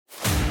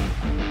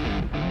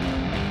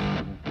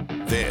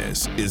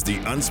This is the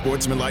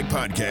Unsportsmanlike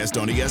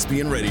Podcast on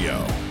ESPN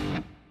Radio.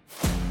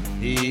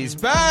 He's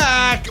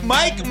back.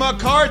 Mike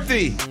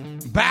McCarthy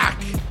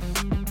back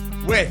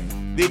with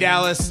the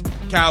Dallas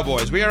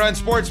Cowboys. We are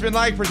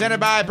Unsportsmanlike, presented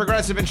by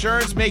Progressive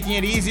Insurance, making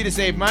it easy to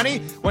save money.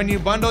 When you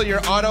bundle your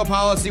auto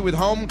policy with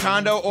home,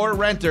 condo, or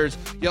renters,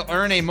 you'll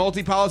earn a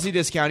multi-policy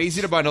discount. Easy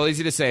to bundle,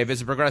 easy to save.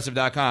 Visit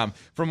Progressive.com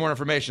for more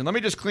information. Let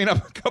me just clean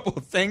up a couple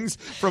of things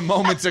from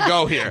moments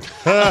ago here.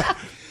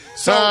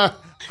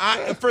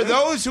 For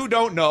those who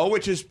don't know,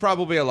 which is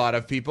probably a lot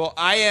of people,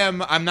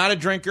 I'm not a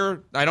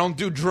drinker. I don't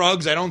do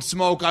drugs. I don't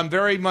smoke. I'm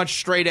very much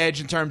straight edge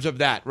in terms of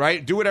that,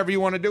 right? Do whatever you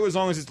want to do as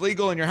long as it's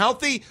legal and you're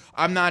healthy.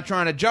 I'm not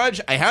trying to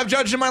judge. I have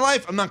judged in my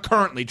life. I'm not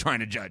currently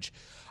trying to judge.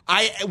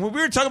 When we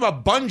were talking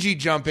about bungee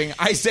jumping,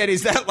 I said,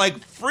 is that like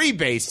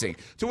freebasing?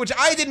 To which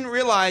I didn't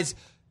realize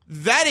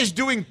that is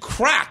doing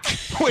crack,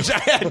 which I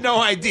had no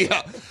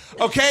idea.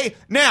 Okay?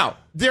 Now,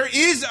 there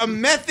is a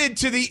method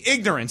to the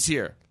ignorance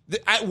here.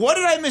 What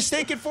did I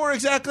mistake it for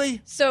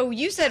exactly? So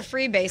you said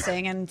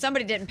freebasing, and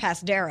somebody didn't pass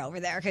DARE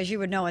over there because you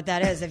would know what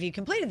that is if you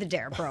completed the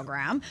DARE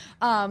program.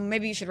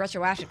 Maybe you should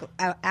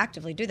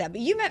retroactively do that.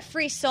 But you meant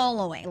free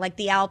soloing, like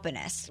the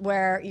alpinists,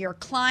 where you're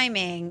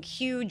climbing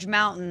huge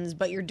mountains,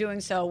 but you're doing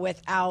so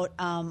without,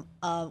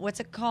 what's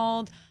it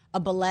called? A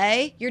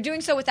belay. You're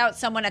doing so without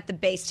someone at the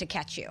base to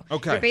catch you.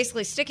 Okay. You're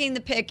basically sticking the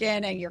pick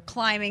in and you're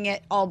climbing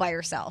it all by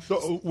yourself.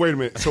 So, wait a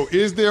minute. So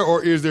is there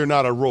or is there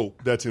not a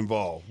rope that's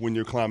involved when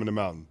you're climbing the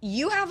mountain?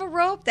 You have a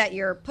rope that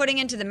you're putting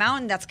into the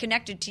mountain that's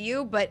connected to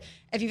you, but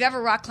if you've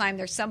ever rock climbed,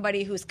 there's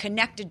somebody who's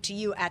connected to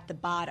you at the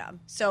bottom.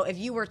 So if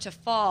you were to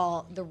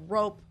fall, the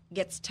rope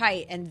gets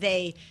tight and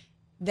they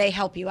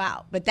help you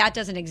out. But that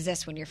doesn't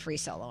exist when you're free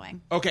soloing.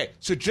 Okay,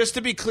 so just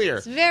to be clear.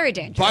 It's very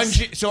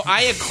dangerous. So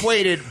I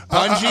equated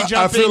bungee jumping.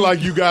 I feel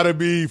like you got to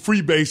be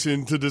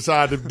freebasing to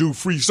decide to do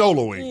free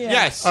soloing. Yeah.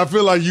 Yes. I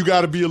feel like you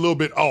got to be a little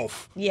bit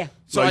off. Yeah.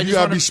 So like you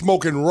got to be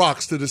smoking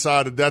rocks to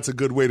decide that that's a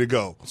good way to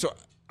go. So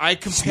I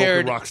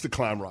compared smoking rocks to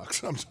climb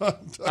rocks.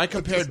 I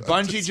compared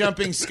bungee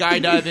jumping,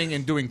 skydiving,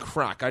 and doing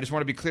crack. I just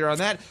want to be clear on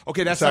that.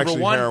 Okay, that's it's number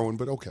actually one. heroin,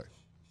 but okay.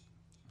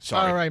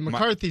 Sorry. All right,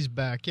 McCarthy's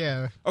back,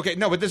 yeah. Okay,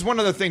 no, but there's one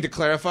other thing to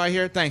clarify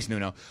here. Thanks,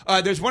 Nuno.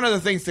 There's one other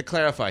thing to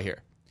clarify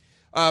here.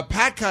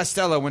 Pat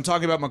Costello, when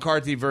talking about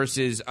McCarthy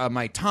versus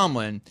Mike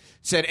Tomlin,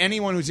 said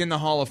anyone who's in the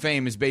Hall of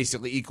Fame is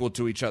basically equal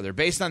to each other.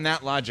 Based on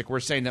that logic,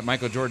 we're saying that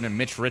Michael Jordan and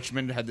Mitch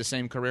Richmond had the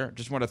same career.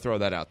 Just want to throw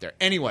that out there.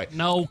 Anyway.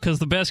 No, because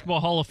the Basketball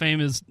Hall of Fame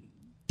is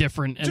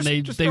different, and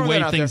they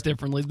weigh things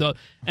differently. The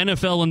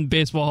NFL and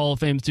Baseball Hall of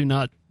Fames do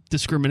not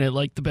discriminate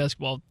like the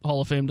Basketball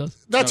Hall of Fame does.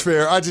 That's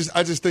fair. I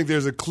just think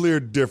there's a clear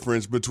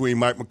difference between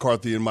Mike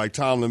McCarthy and Mike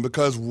Tomlin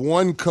because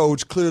one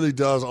coach clearly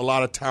does a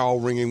lot of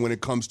towel wringing when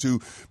it comes to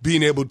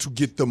being able to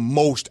get the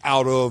most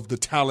out of the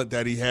talent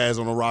that he has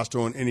on a roster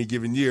on any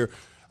given year.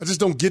 I just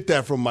don't get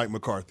that from Mike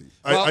McCarthy.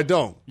 I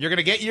don't. You're going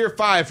to get year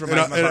 5 from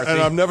Mike McCarthy. And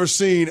I've never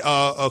seen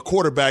a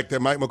quarterback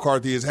that Mike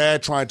McCarthy has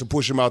had trying to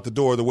push him out the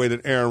door the way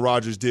that Aaron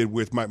Rodgers did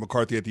with Mike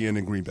McCarthy at the end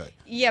in Green Bay.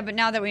 Yeah, but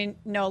now that we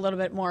know a little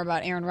bit more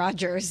about Aaron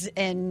Rodgers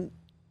and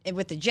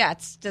with the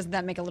Jets, doesn't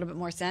that make a little bit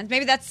more sense?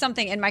 Maybe that's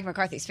something in Mike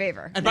McCarthy's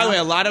favor. And by the way,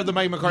 a lot of the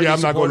Mike McCarthy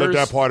I'm not going to supporters...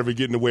 let that part of it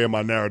get in the way of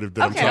my narrative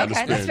that I'm trying to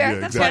spin. That's fair. Yeah,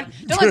 That's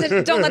exactly.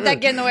 fair. Don't let that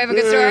get in the way of a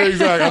good story.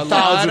 Exactly.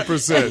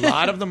 1,000%. A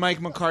lot of the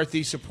Mike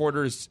McCarthy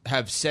supporters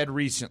have said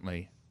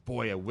recently,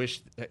 boy, I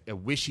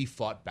wish he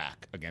fought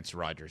back against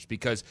Rodgers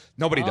because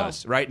nobody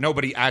does, right?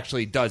 Nobody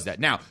actually does that.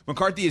 Now,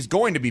 McCarthy is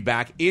going to be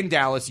back in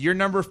Dallas, year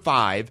number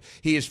 5.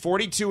 He is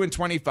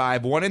 42-25,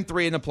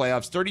 1-3 in the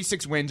playoffs,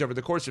 36 wins over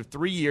the course of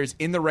 3 years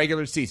in the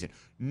regular season.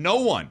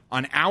 No one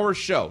on our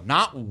show,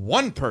 not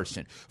one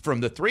person from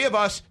the three of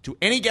us to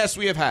any guest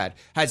we have had,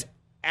 has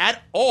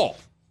at all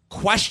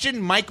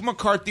questioned Mike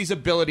McCarthy's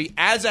ability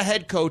as a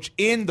head coach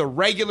in the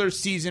regular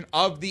season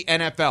of the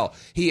NFL.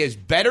 He is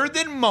better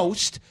than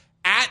most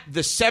at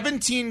the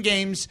 17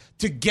 games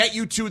to get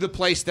you to the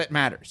place that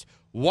matters.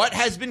 What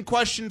has been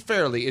questioned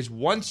fairly is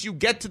once you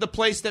get to the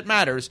place that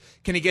matters,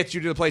 can he get you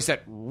to the place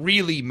that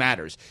really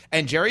matters?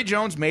 And Jerry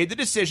Jones made the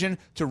decision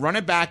to run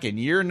it back in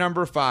year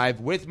number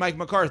 5 with Mike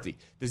McCarthy.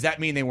 Does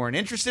that mean they weren't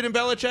interested in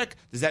Belichick?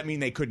 Does that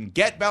mean they couldn't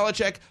get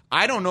Belichick?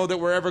 I don't know that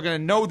we're ever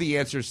going to know the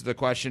answers to the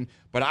question,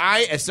 but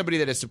I, as somebody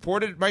that has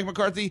supported Mike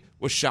McCarthy,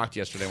 was shocked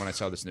yesterday when I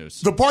saw this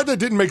news. The part that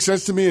didn't make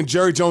sense to me in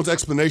Jerry Jones'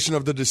 explanation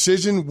of the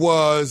decision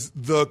was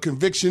the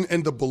conviction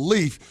and the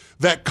belief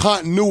that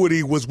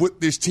continuity was what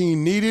this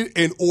team needed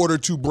in order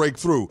to break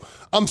through.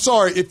 I'm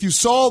sorry, if you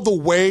saw the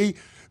way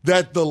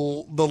that the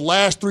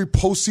last 3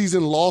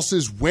 postseason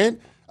losses went,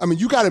 I mean,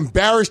 you got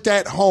embarrassed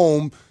at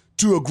home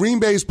to a Green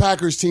Bay's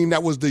Packers team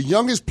that was the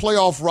youngest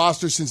playoff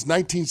roster since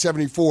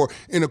 1974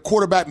 and a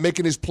quarterback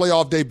making his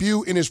playoff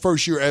debut in his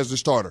first year as the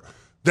starter.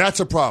 That's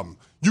a problem.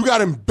 You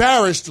got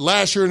embarrassed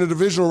last year in the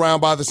divisional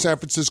round by the San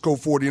Francisco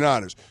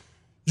 49ers.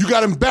 You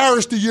got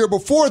embarrassed the year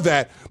before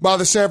that by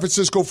the San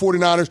Francisco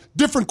 49ers,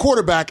 different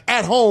quarterback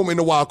at home in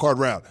the wild card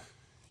round.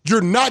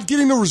 You're not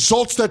getting the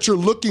results that you're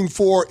looking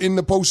for in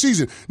the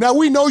postseason. Now,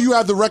 we know you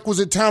have the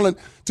requisite talent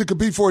to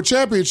compete for a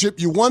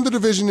championship. You won the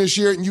division this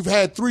year, and you've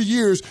had 3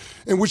 years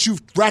in which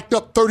you've racked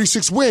up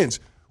 36 wins.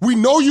 We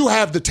know you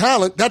have the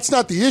talent. That's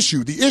not the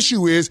issue. The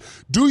issue is,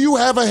 do you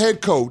have a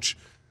head coach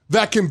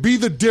that can be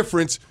the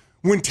difference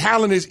when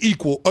talent is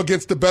equal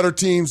against the better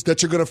teams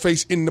that you're going to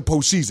face in the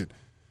postseason?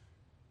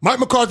 Mike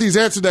McCarthy has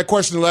answered that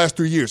question the last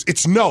 3 years.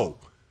 It's no.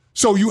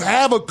 So you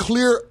have a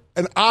clear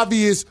and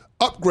obvious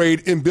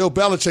upgrade in Bill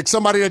Belichick,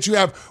 somebody that you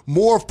have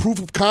more of proof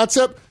of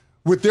concept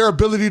with their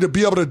ability to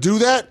be able to do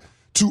that,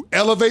 to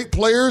elevate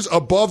players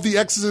above the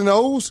X's and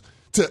O's,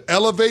 to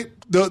elevate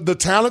the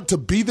talent to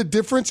be the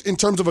difference in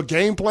terms of a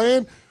game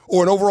plan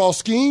or an overall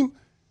scheme.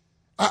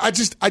 I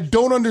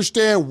don't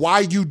understand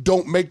why you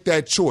don't make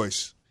that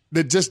choice.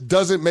 That just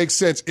doesn't make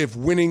sense if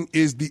winning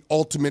is the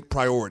ultimate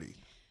priority.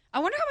 I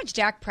wonder how much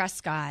Dak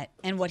Prescott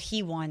and what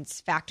he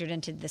wants factored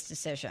into this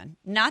decision.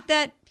 Not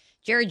that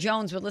Jerry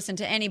Jones would listen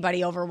to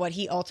anybody over what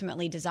he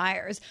ultimately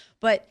desires,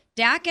 but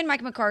Dak and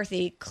Mike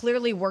McCarthy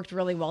clearly worked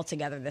really well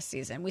together this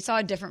season. We saw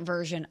a different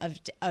version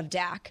of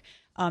Dak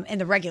in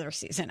the regular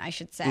season, I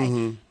should say.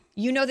 Mm-hmm.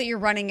 You know that you're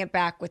running it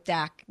back with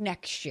Dak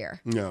next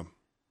year. Yeah.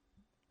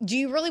 Do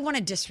you really want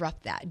to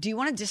disrupt that? Do you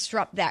want to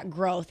disrupt that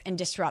growth and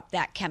disrupt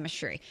that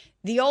chemistry?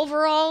 The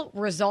overall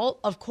result,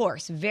 of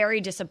course,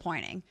 very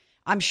disappointing.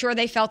 I'm sure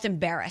they felt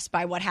embarrassed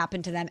by what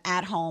happened to them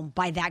at home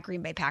by that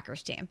Green Bay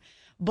Packers team.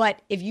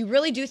 But if you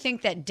really do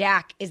think that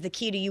Dak is the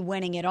key to you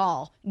winning it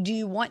all, do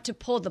you want to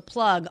pull the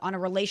plug on a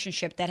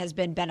relationship that has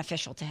been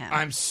beneficial to him?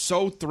 I'm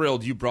so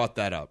thrilled you brought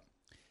that up.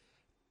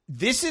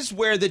 This is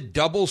where the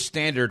double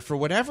standard, for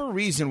whatever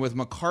reason, with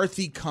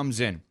McCarthy comes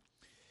in.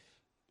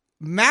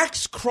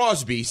 Max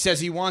Crosby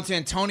says he wants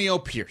Antonio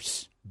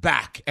Pierce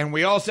back. And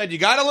we all said, you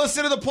got to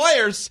listen to the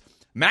players.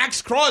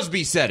 Max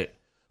Crosby said it.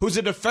 Who's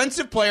a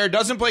defensive player,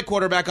 doesn't play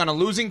quarterback on a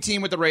losing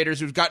team with the Raiders,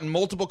 who's gotten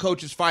multiple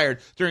coaches fired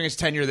during his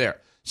tenure there.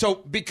 So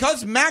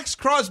because Max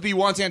Crosby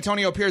wants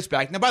Antonio Pierce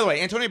back, now, by the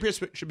way, Antonio Pierce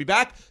should be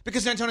back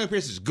because Antonio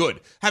Pierce is good,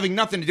 having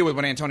nothing to do with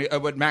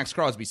what Max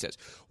Crosby says.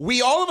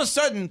 We all of a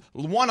sudden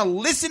want to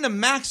listen to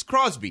Max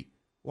Crosby.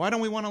 Why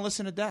don't we want to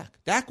listen to Dak?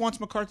 Dak wants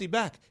McCarthy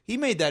back. He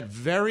made that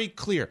very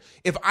clear.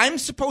 If I'm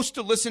supposed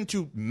to listen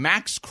to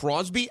Max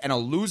Crosby and a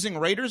losing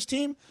Raiders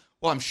team,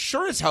 well, I'm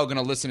sure as hell going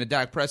to listen to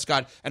Dak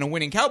Prescott and a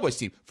winning Cowboys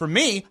team. For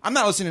me, I'm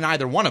not listening to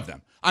either one of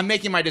them. I'm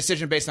making my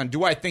decision based on,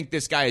 do I think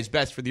this guy is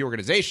best for the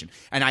organization?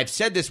 And I've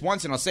said this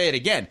once and I'll say it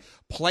again.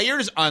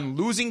 Players on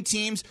losing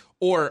teams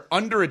or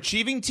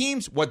underachieving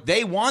teams, what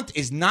they want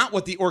is not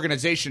what the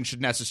organization should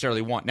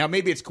necessarily want. Now,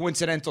 maybe it's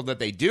coincidental that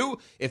they do.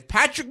 If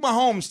Patrick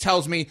Mahomes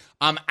tells me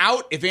I'm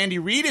out, if Andy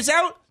Reid is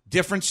out,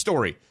 different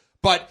story.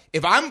 But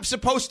if I'm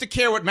supposed to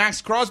care what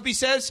Max Crosby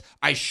says,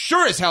 I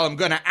sure as hell am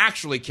going to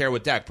actually care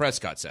what Dak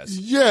Prescott says.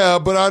 Yeah,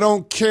 but I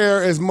don't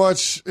care as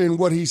much in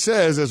what he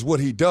says as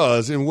what he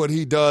does. And what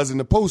he does in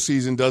the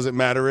postseason doesn't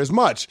matter as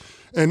much.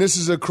 And this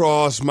is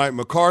across Mike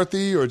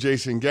McCarthy or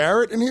Jason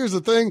Garrett. And here's the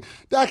thing.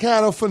 Dak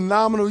had a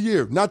phenomenal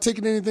year. Not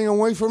taking anything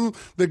away from him.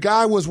 The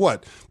guy was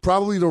what?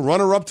 Probably the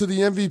runner-up to the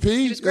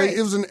MVP.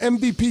 It was an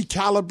MVP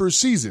caliber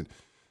season.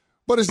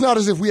 But it's not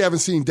as if we haven't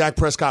seen Dak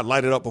Prescott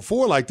light it up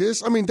before like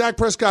this. I mean, Dak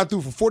Prescott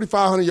threw for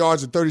 4,500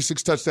 yards and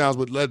 36 touchdowns,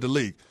 but led the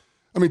league.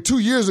 I mean, 2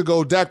 years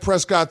ago, Dak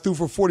Prescott threw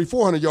for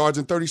 4,400 yards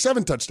and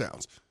 37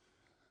 touchdowns.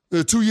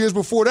 2 years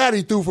before that,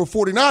 he threw for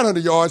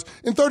 4,900 yards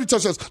and 30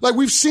 touchdowns. Like,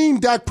 we've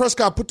seen Dak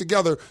Prescott put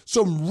together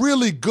some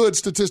really good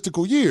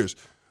statistical years.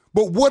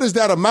 But what is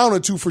that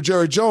amounted to for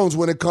Jerry Jones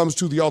when it comes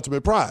to the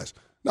ultimate prize?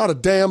 Not a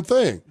damn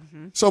thing.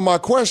 So my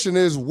question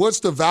is,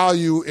 what's the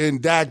value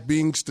in Dak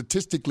being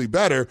statistically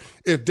better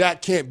if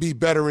Dak can't be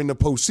better in the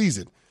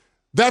postseason?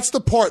 That's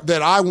the part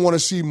that I want to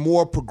see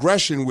more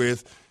progression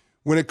with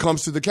when it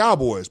comes to the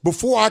Cowboys.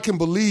 Before I can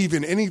believe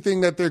in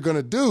anything that they're going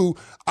to do,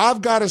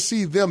 I've got to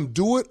see them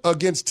do it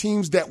against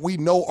teams that we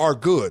know are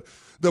good.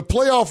 The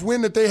playoff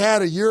win that they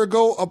had a year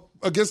ago up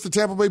against the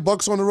Tampa Bay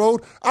Bucs on the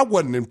road, I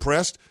wasn't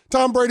impressed.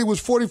 Tom Brady was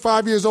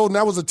 45 years old, and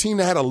that was a team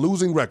that had a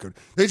losing record.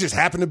 They just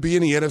happened to be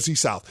in the NFC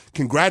South.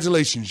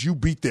 Congratulations, you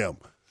beat them.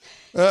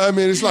 I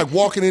mean, it's like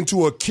walking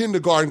into a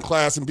kindergarten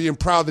class and being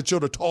proud that you're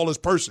the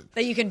tallest person.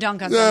 That you can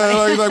dunk on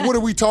somebody. Like, what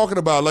are we talking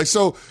about? Like,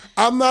 so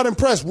I'm not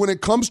impressed. When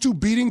it comes to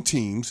beating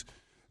teams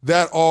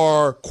that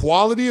are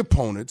quality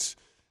opponents,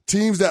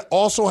 teams that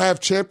also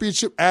have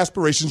championship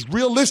aspirations,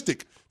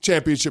 realistic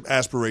championship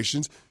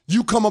aspirations,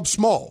 you come up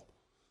small.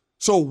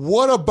 So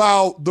what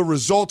about the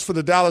results for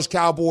the Dallas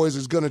Cowboys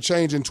is going to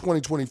change in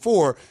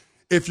 2024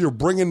 if you're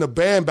bringing the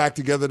band back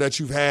together that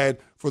you've had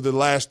for the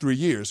last 3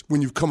 years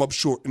when you've come up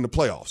short in the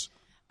playoffs?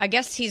 I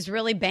guess he's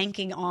really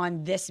banking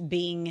on this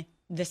being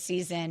the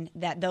season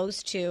that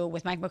those two,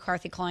 with Mike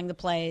McCarthy calling the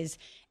plays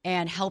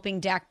and helping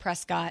Dak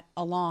Prescott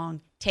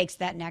along, takes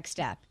that next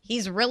step.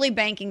 He's really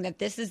banking that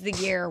this is the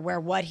year where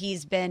what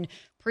he's been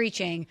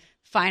preaching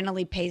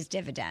finally pays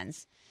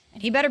dividends.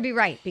 And he better be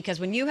right,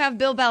 because when you have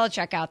Bill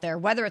Belichick out there,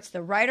 whether it's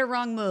the right or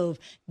wrong move,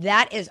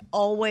 that is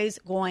always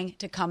going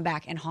to come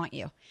back and haunt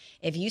you.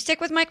 If you stick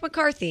with Mike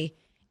McCarthy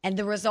and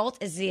the result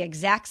is the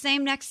exact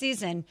same next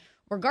season,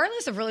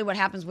 regardless of really what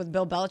happens with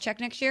Bill Belichick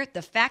next year,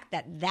 the fact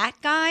that that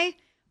guy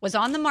was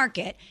on the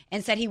market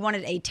and said he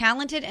wanted a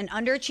talented and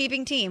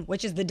underachieving team,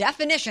 which is the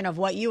definition of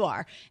what you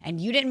are, and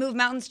you didn't move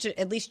mountains to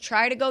at least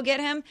try to go get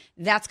him,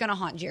 that's going to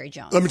haunt Jerry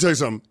Jones. Let me tell you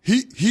something.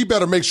 He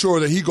better make sure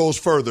that he goes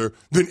further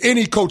than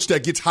any coach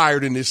that gets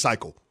hired in this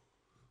cycle.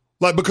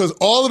 Because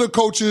all of the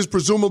coaches,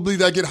 presumably,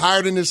 that get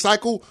hired in this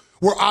cycle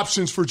were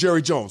options for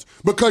Jerry Jones.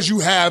 Because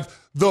you have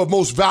the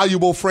most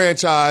valuable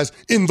franchise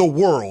in the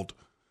world.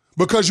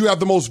 Because you have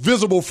the most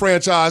visible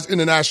franchise in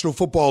the National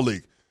Football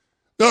League.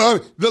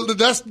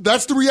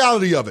 That's the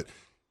reality of it.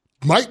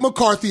 Mike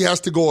McCarthy has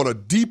to go on a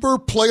deeper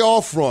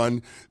playoff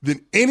run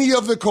than any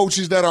of the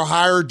coaches that are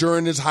hired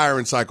during this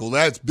hiring cycle.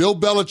 That's Bill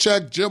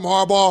Belichick, Jim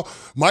Harbaugh,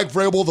 Mike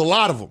Vrabel, a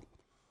lot of them.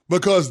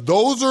 Because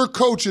those are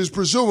coaches,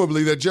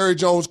 presumably, that Jerry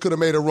Jones could have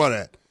made a run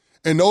at.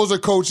 And those are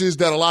coaches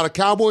that a lot of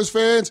Cowboys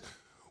fans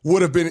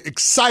would have been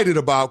excited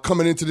about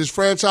coming into this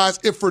franchise,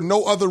 if for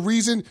no other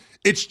reason,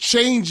 it's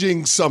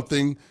changing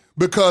something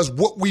because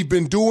what we've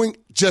been doing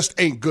just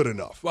ain't good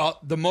enough. Well,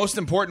 the most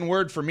important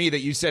word for me that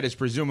you said is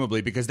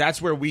presumably, because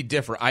that's where we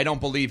differ. I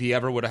don't believe he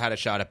ever would have had a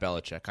shot at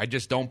Belichick. I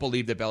just don't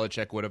believe that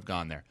Belichick would have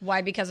gone there.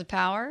 Why? Because of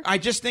power? I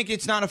just think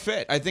it's not a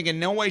fit. I think in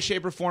no way,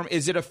 shape, or form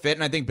is it a fit,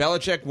 and I think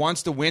Belichick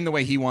wants to win the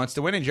way he wants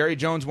to win, and Jerry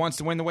Jones wants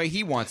to win the way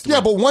he wants to win.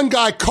 Yeah, but one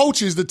guy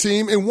coaches the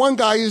team, and one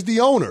guy is the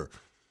owner.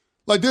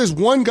 There's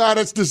one guy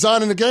that's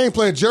designing the game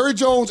plan. Jerry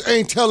Jones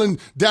ain't telling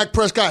Dak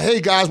Prescott,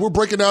 hey, guys, we're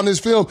breaking down this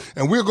film,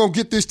 and we're going to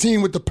get this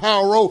team with the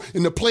power roll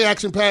and the play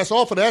action pass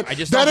off of that.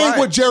 That ain't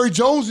what Jerry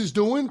Jones is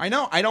doing. I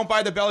know. I don't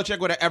buy that Belichick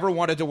would have ever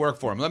wanted to work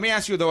for him. Let me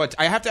ask you, though,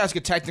 I have to ask a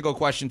technical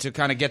question to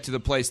kind of get to the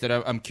place that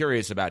I'm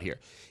curious about here.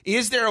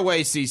 Is there a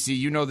way, CC,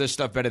 you know this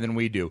stuff better than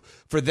we do,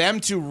 for them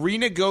to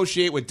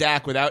renegotiate with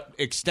Dak without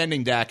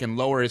extending Dak and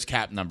lower his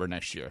cap number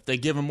next year? If they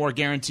give him more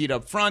guaranteed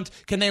up front,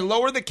 can they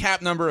lower the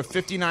cap number of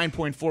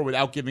 59.4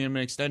 without giving him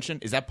an extension?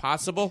 Is that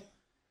possible?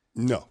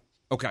 No.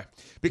 Okay.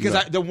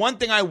 Because the one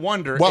thing I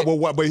wonder...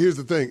 But here's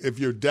the thing. If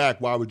you're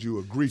Dak, why would you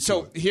agree to it?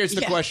 So here's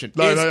the question.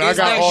 I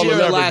got all the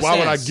leverage. Why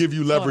would I give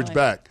you leverage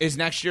back? Is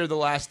next year the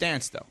last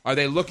dance, though? Are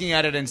they looking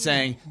at it and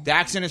saying,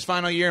 Dak's in his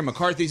final year,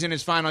 McCarthy's in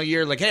his final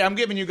year, hey, I'm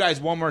giving you guys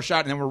one more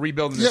shot, and then we're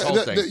rebuilding this whole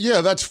thing? Yeah,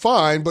 that's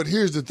fine, but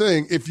here's the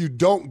thing. If you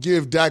don't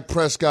give Dak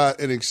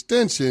Prescott an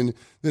extension,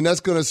 then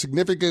that's going to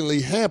significantly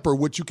hamper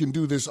what you can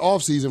do this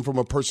offseason from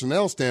a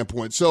personnel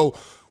standpoint. So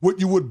what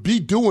you would be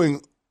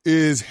doing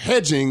is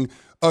hedging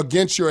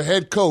against your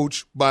head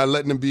coach by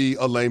letting him be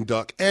a lame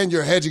duck, and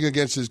you're hedging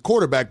against his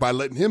quarterback by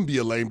letting him be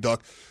a lame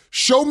duck.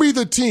 Show me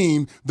the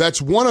team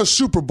that's won a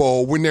Super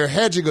Bowl when they're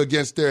hedging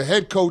against their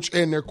head coach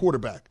and their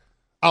quarterback.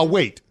 I'll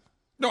wait.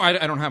 No, I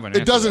don't have an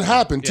answer. It doesn't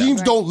happen. Yeah.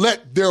 Teams don't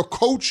let their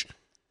coach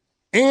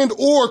and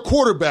or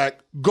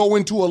quarterback go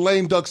into a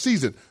lame duck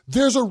season.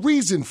 There's a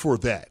reason for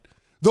that.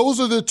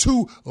 Those are the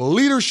two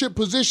leadership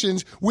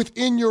positions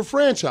within your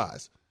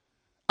franchise.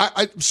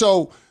 It's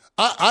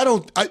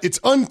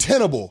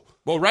untenable.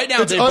 Well, right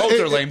now, they both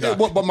are lame duck.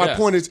 But my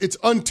point is, it's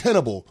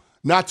untenable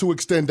not to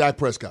extend Dak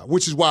Prescott,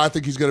 which is why I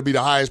think he's going to be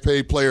the highest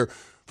paid player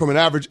from an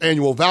average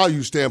annual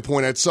value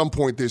standpoint at some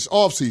point this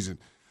offseason.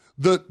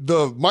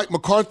 The Mike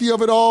McCarthy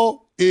of it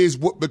all is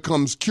what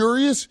becomes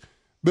curious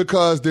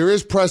because there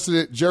is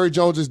precedent. Jerry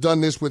Jones has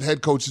done this with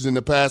head coaches in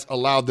the past,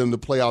 allowed them to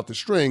play out the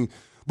string.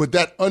 But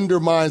that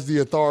undermines the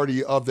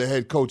authority of the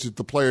head coach if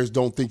the players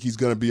don't think he's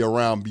going to be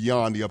around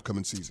beyond the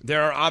upcoming season.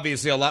 There are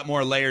obviously a lot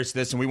more layers to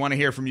this, and we want to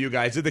hear from you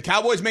guys. Did the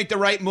Cowboys make the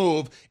right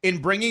move in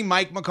bringing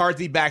Mike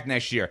McCarthy back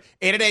next year?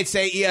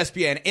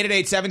 888-SAY-ESPN,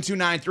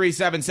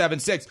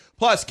 888-729-3776.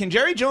 Plus, can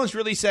Jerry Jones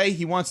really say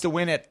he wants to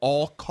win at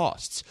all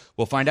costs?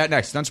 We'll find out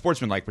next on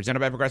Sportsmanlike, presented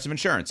by Progressive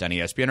Insurance on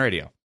ESPN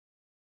Radio.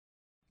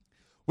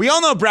 We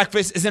all know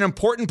breakfast is an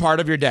important part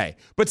of your day,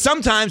 but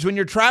sometimes when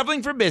you're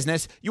traveling for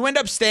business, you end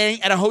up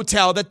staying at a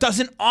hotel that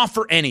doesn't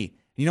offer any.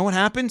 You know what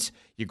happens?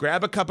 You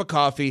grab a cup of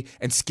coffee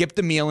and skip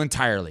the meal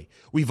entirely.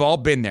 We've all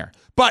been there.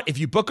 But if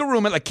you book a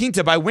room at La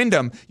Quinta by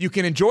Wyndham, you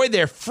can enjoy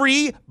their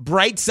free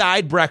Bright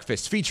Side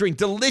breakfast featuring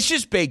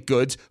delicious baked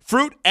goods,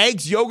 fruit,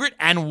 eggs, yogurt,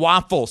 and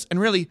waffles. And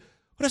really,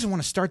 who doesn't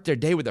want to start their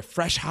day with a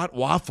fresh, hot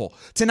waffle?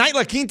 Tonight,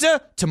 La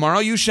Quinta, tomorrow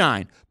you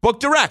shine.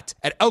 Book direct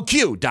at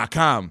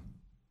lq.com.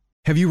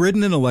 Have you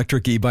ridden an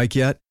electric e-bike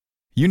yet?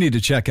 You need to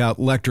check out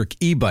Electric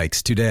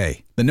E-Bikes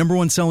today, the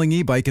 #1 selling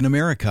e-bike in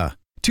America.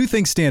 Two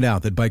things stand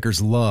out that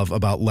bikers love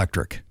about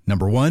Electric.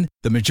 Number one,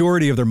 the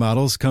majority of their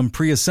models come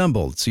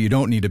pre-assembled, so you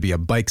don't need to be a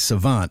bike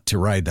savant to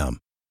ride them.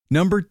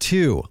 Number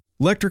two,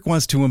 Electric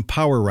wants to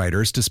empower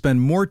riders to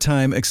spend more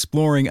time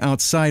exploring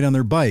outside on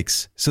their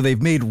bikes, so they've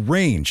made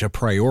range a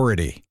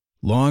priority.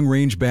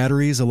 Long-range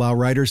batteries allow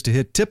riders to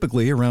hit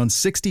typically around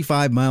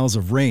 65 miles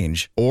of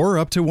range or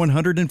up to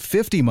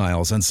 150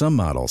 miles on some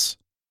models.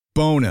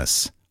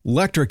 Bonus,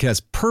 Electric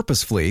has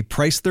purposefully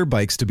priced their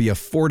bikes to be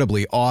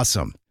affordably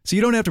awesome, so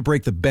you don't have to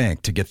break the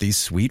bank to get these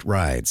sweet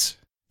rides.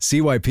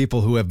 See why people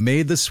who have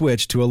made the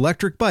switch to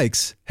electric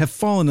bikes have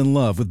fallen in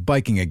love with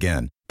biking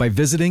again by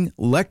visiting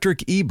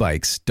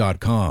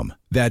electricebikes.com.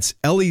 That's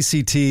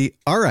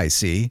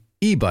LECTRIC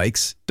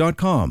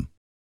ebikes.com.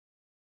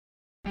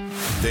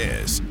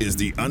 This is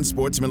the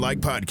Unsportsmanlike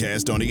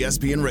Podcast on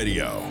ESPN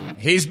Radio.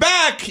 He's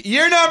back.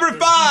 Year number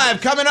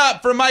 5 coming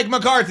up from Mike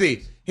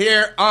McCarthy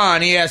here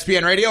on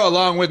ESPN Radio,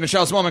 along with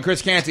Michelle Smallman,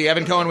 Chris Canty,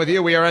 Evan Cohen with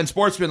you. We are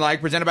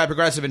Unsportsmanlike, presented by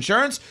Progressive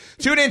Insurance.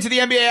 Tune in to the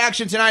NBA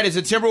action tonight as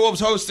the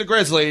Timberwolves host the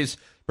Grizzlies,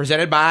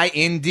 presented by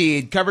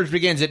Indeed. Coverage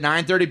begins at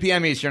 9:30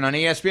 p.m. Eastern on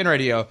ESPN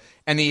Radio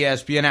and the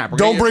ESPN app.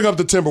 Don't bring up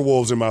the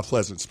Timberwolves in my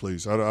pleasance,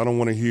 please. I don't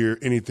want to hear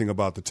anything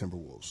about the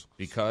Timberwolves.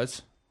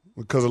 Because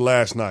of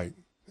last night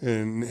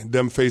and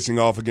them facing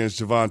off against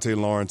Javonte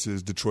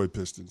Lawrence's Detroit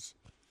Pistons.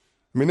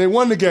 I mean, they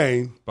won the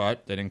game.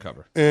 But they didn't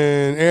cover.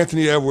 And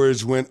Anthony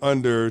Edwards went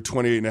under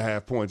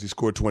 28.5 points. He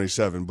scored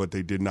 27, but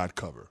they did not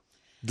cover.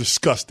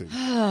 Disgusting.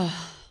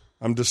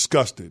 I'm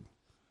disgusted.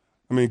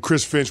 I mean,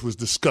 Chris Finch was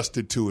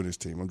disgusted, too, in his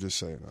team. I'm just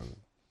saying.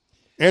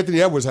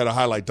 Anthony Edwards had a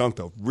highlight dunk,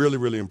 though. Really,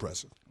 really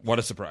impressive. What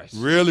a surprise.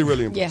 Really,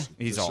 really impressive.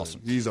 Yeah. He's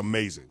awesome. He's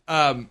amazing.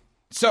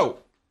 So,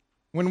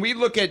 when we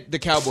look at the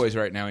Cowboys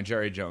right now and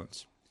Jerry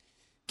Jones,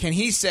 can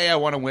he say, I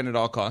want to win at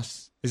all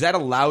costs? Is that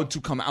allowed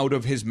to come out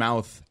of his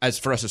mouth? As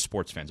for us as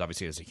sports fans,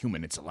 obviously as a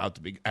human, it's allowed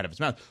to be out of his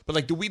mouth. But,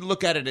 like, do we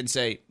look at it and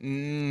say,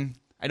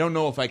 I don't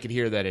know if I could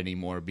hear that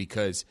anymore,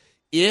 because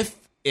if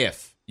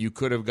you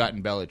could have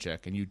gotten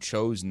Belichick and you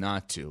chose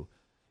not to,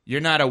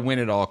 you're not a win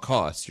at all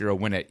costs. You're a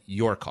win at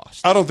your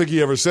cost. I don't think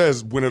he ever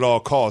says win at all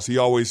costs. He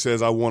always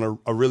says, I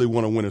really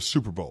want to win a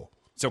Super Bowl.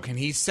 So can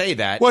he say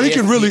that? Well,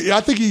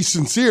 I think he's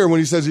sincere when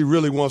he says he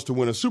really wants to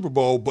win a Super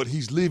Bowl, but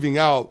he's leaving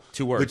out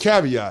 2 words. The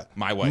caveat.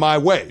 My way. My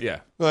way.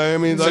 Yeah. I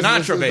mean,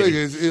 Sinatra,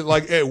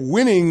 baby.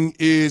 Winning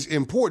is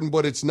important,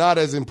 but it's not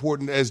as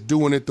important as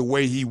doing it the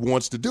way he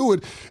wants to do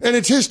it. And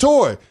it's his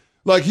toy.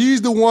 Like,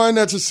 he's the one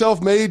that's a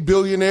self-made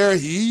billionaire.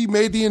 He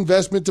made the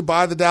investment to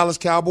buy the Dallas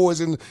Cowboys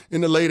in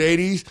the late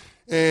 80s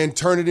and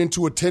turn it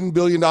into a $10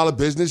 billion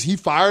business. He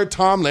fired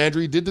Tom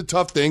Landry, did the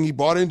tough thing. He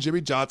brought in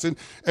Jimmy Johnson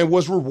and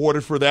was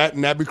rewarded for that,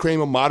 and that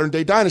became a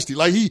modern-day dynasty.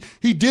 Like,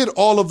 he did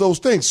all of those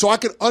things. So I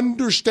could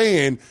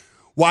understand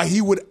why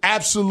he would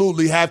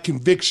absolutely have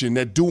conviction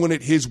that doing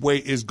it his way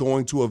is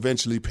going to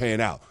eventually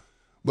pan out.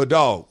 But,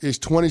 dog, it's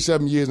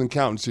 27 years and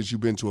counting since you've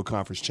been to a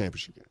conference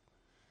championship game.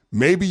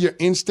 Maybe your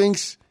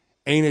instincts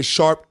ain't as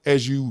sharp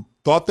as you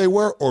thought they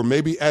were, or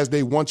maybe as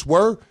they once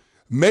were.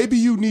 Maybe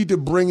you need to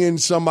bring in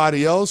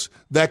somebody else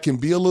that can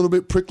be a little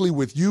bit prickly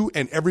with you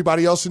and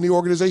everybody else in the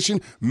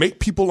organization, make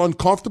people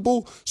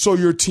uncomfortable so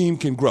your team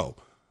can grow.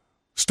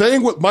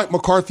 Staying with Mike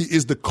McCarthy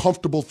is the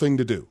comfortable thing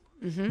to do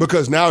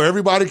because now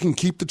everybody can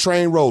keep the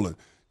train rolling.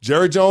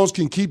 Jerry Jones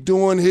can keep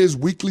doing his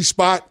weekly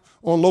spot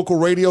on local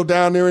radio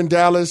down there in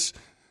Dallas.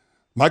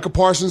 Michael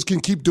Parsons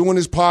can keep doing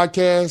his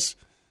podcast.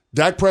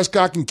 Dak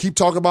Prescott can keep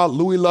talking about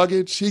Louis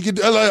luggage. He could,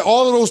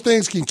 all of those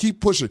things can keep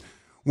pushing.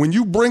 When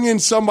you bring in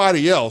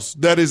somebody else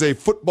that is a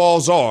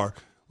football czar,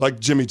 like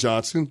Jimmy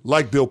Johnson,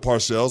 like Bill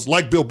Parcells,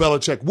 like Bill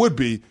Belichick would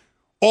be,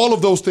 all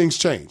of those things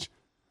change.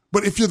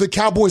 But if you're the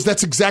Cowboys,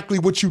 that's exactly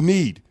what you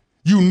need.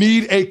 You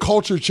need a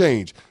culture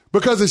change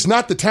because it's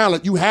not the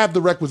talent. You have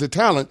the requisite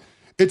talent.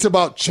 It's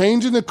about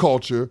changing the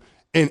culture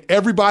and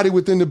everybody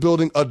within the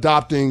building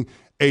adopting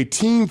a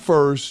team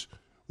first,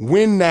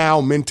 win now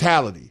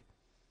mentality.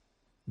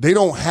 They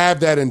don't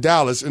have that in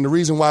Dallas, and the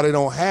reason why they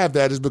don't have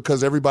that is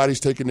because everybody's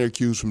taking their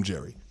cues from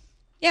Jerry.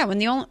 Yeah, when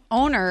the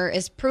owner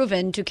is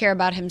proven to care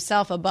about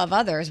himself above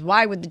others,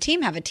 why would the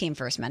team have a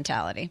team-first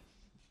mentality?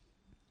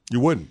 You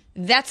wouldn't.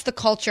 That's the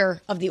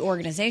culture of the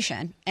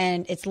organization,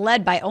 and it's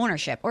led by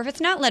ownership. Or if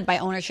it's not led by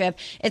ownership,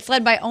 it's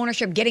led by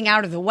ownership getting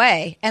out of the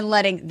way and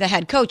letting the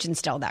head coach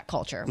instill that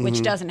culture,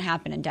 which doesn't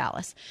happen in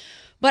Dallas.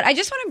 But I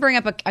just want to bring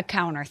up a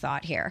counter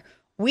thought here.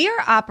 We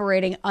are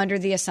operating under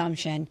the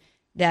assumption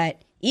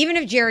that even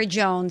if Jerry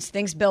Jones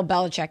thinks Bill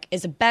Belichick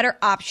is a better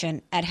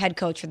option at head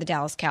coach for the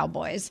Dallas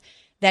Cowboys,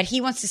 that he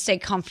wants to stay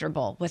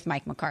comfortable with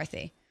Mike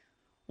McCarthy.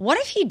 What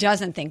if he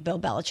doesn't think Bill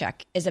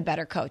Belichick is a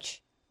better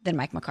coach than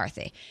Mike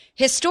McCarthy?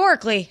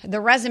 Historically, the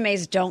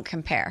resumes don't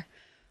compare.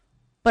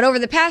 But over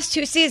the past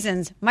 2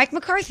 seasons, Mike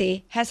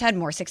McCarthy has had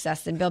more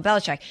success than Bill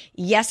Belichick.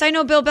 Yes, I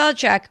know Bill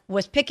Belichick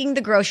was picking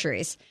the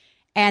groceries,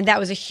 and that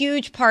was a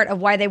huge part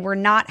of why they were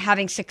not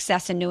having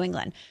success in New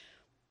England.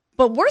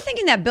 But we're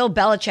thinking that Bill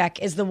Belichick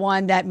is the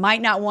one that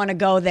might not want to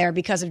go there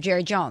because of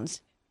Jerry Jones.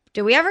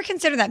 Do we ever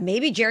consider that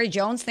maybe Jerry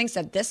Jones thinks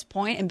at this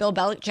point in Bill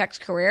Belichick's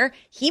career,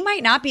 he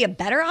might not be a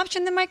better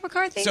option than Mike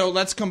McCarthy? So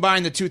let's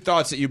combine the 2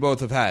 thoughts that you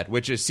both have had,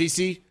 which is,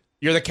 Cece,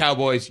 you're the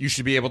Cowboys. You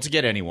should be able to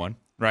get anyone,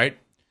 right?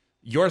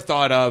 Your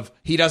thought of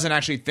he doesn't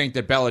actually think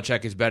that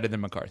Belichick is better than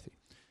McCarthy.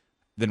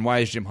 Then why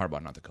is Jim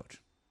Harbaugh not the coach?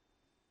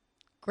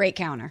 Great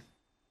counter.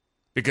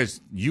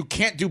 Because you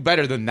can't do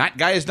better than that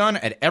guy has done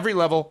at every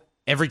level,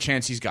 every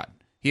chance he's gotten.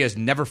 He has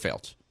never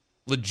failed.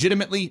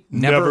 Legitimately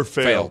never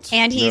failed.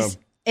 And he's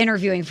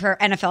interviewing for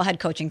NFL head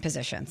coaching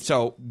positions.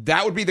 So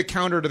that would be the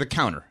counter to the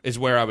counter is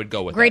where I would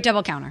go with Great that.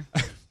 double counter.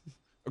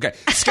 Okay.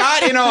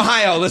 Scott in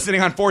Ohio,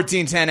 listening on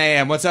 1410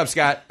 AM. What's up,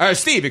 Scott?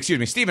 Steve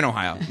in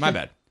Ohio. My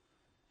bad.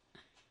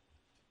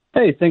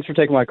 Hey, thanks for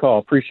taking my call.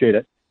 Appreciate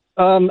it.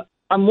 I'm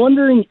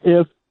wondering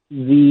if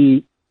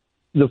the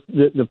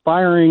the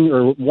firing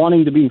or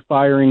wanting to be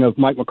firing of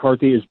Mike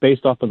McCarthy is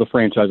based off of the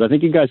franchise. I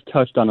think you guys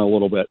touched on it a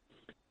little bit.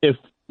 If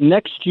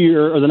next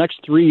year or the next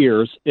 3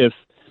 years, if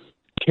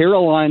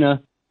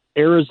Carolina,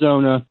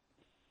 Arizona,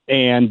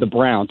 and the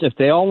Browns, if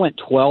they all went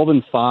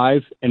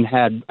 12-5 and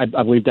had, I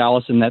believe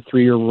Dallas in that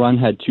 3-year run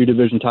had 2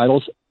 division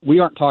titles, we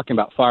aren't talking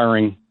about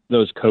firing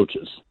those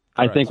coaches.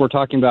 Correct. I think we're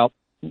talking about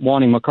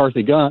wanting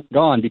McCarthy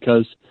gone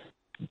because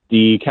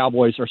the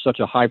Cowboys are such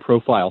a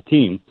high-profile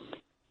team.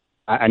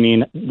 I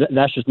mean,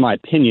 that's just my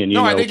opinion.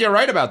 I think you're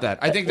right about that.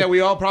 I think that we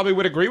all probably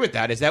would agree with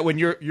that, is that when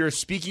you're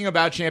speaking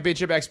about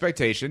championship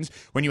expectations,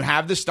 when you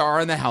have the star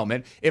on the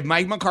helmet, if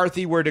Mike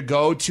McCarthy were to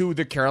go to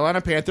the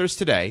Carolina Panthers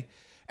today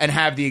and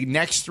have the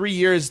next 3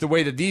 years the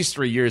way that these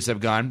 3 years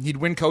have gone, he'd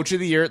win Coach of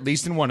the Year at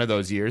least in one of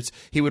those years.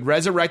 He would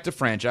resurrect the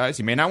franchise.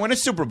 He may not win a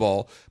Super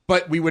Bowl,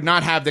 but we would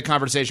not have the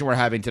conversation we're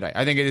having today.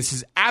 I think this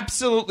is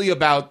absolutely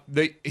about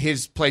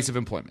his place of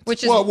employment.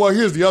 Well,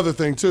 here's the other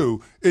thing,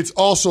 too. It's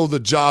also the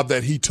job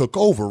that he took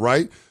over,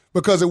 right?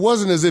 Because it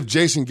wasn't as if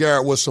Jason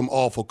Garrett was some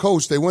awful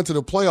coach. They went to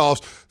the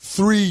playoffs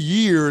 3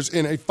 years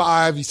in a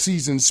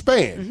 5-season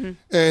span. Mm-hmm.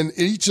 And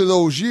in each of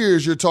those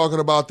years, you're talking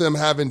about them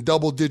having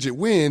double-digit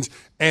wins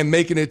and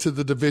making it to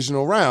the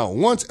divisional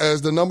round, once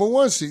as the number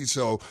 1 seed.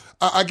 So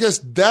I guess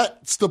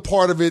that's the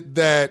part of it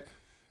that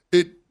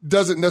it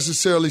doesn't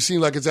necessarily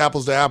seem like it's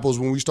apples to apples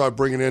when we start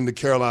bringing in the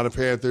Carolina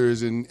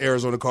Panthers and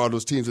Arizona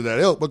Cardinals teams of that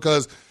ilk,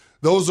 because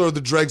those are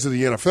the dregs of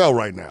the NFL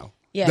right now.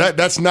 Yeah.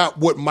 That's not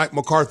what Mike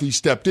McCarthy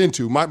stepped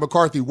into. Mike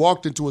McCarthy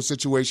walked into a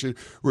situation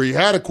where he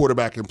had a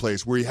quarterback in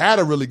place, where he had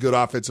a really good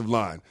offensive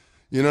line.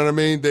 You know what I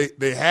mean?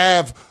 They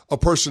have a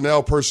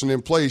personnel person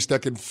in place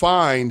that can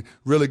find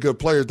really good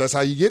players. That's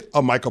how you get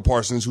a Micah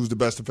Parsons, who's the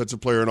best defensive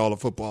player in all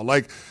of football.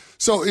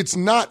 So it's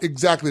not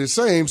exactly the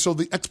same, so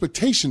the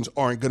expectations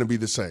aren't going to be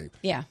the same.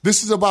 Yeah.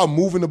 This is about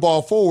moving the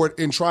ball forward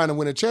and trying to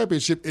win a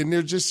championship, and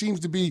there just seems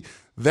to be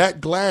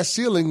that glass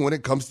ceiling when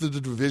it comes to the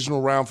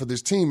divisional round for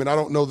this team, and I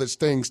don't know that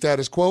staying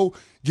status quo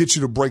gets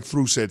you to break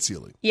through said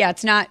ceiling. Yeah,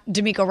 it's not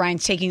DeMeco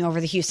Ryans taking over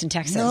the Houston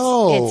Texans.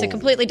 No. It's a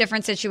completely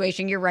different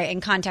situation. You're right,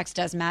 and context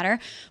does matter.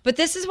 But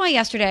this is why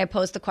yesterday I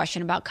posed the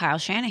question about Kyle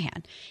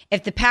Shanahan.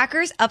 If the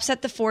Packers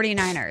upset the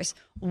 49ers,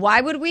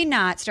 why would we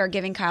not start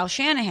giving Kyle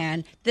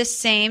Shanahan the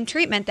same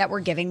treatment that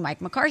we're giving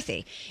Mike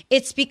McCarthy?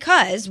 It's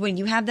because when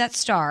you have that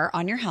star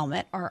on your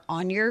helmet or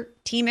on your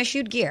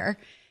team-issued gear,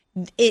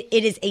 it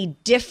is a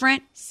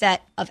different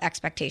set of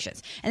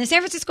expectations. And the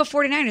San Francisco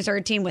 49ers are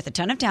a team with a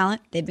ton of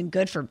talent. They've been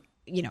good for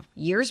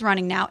years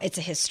running now. It's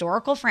a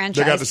historical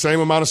franchise. They got the same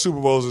amount of Super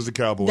Bowls as the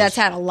Cowboys. That's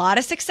had a lot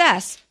of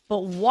success.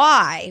 But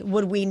why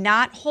would we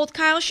not hold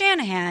Kyle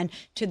Shanahan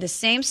to the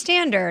same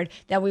standard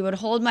that we would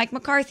hold Mike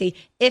McCarthy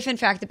if, in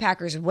fact, the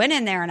Packers went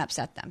in there and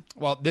upset them?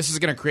 Well, this is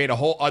going to create a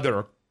whole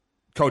other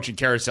coaching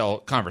carousel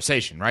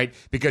conversation, right?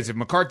 Because if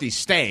McCarthy's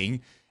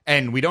staying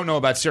and we don't know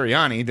about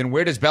Sirianni, then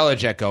where does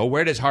Belichick go?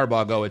 Where does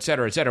Harbaugh go? Et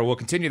cetera, et cetera. We'll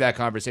continue that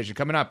conversation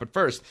coming up. But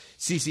first,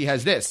 CeCe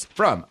has this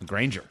from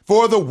Grainger.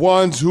 For the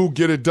ones who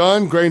get it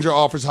done, Grainger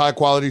offers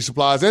high-quality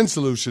supplies and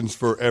solutions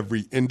for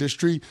every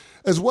industry,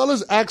 as well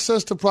as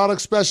access to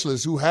product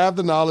specialists who have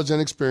the knowledge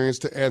and experience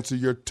to answer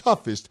your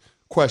toughest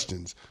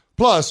questions.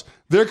 Plus,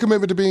 their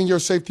commitment to being your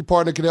safety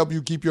partner can help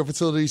you keep your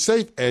facility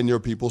safe and your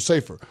people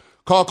safer.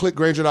 Call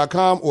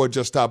clickgrainger.com or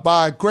just stop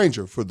by.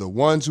 Grainger, for the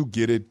ones who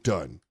get it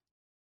done.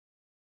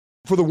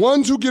 For the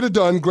ones who get it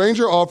done,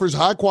 Grainger offers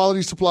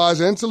high-quality supplies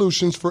and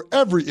solutions for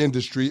every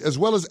industry, as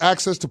well as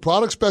access to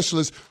product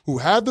specialists who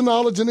have the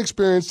knowledge and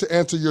experience to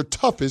answer your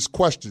toughest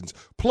questions.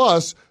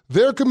 Plus,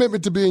 their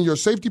commitment to being your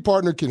safety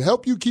partner can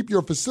help you keep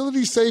your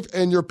facility safe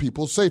and your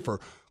people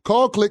safer.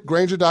 Call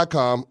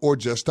clickgrainger.com or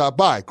just stop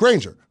by.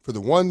 Grainger, for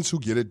the ones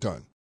who get it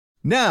done.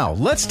 Now,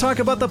 let's talk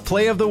about the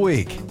play of the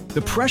week.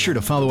 The pressure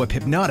to follow up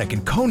Hypnotic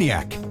and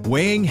Cognac,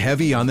 weighing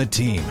heavy on the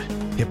team.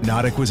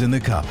 Hypnotic was in the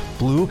cup,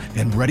 blue,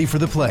 and ready for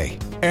the play.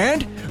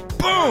 And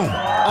boom!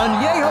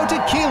 Añejo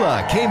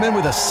Tequila came in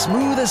with a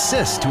smooth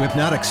assist to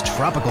Hypnotic's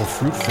tropical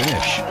fruit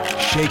finish.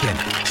 Shaken,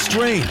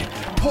 strained,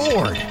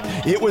 poured.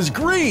 It was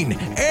green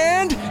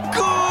and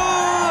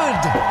good!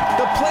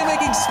 The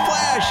playmaking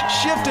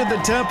splash shifted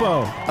the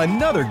tempo.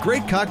 Another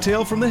great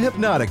cocktail from the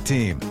Hypnotic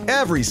team.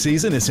 Every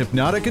season is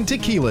Hypnotic and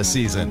Tequila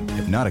season.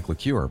 Hypnotic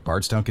Liqueur,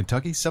 Bardstown,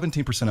 Kentucky,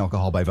 17%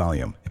 alcohol by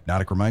volume.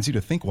 Hypnotic reminds you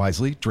to think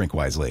wisely, drink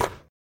wisely.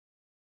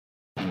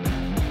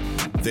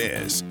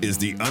 This is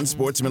the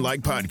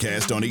Unsportsmanlike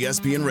Podcast on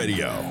ESPN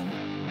Radio.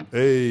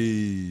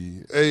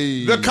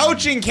 Hey. The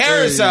coaching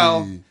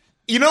carousel. Hey.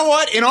 You know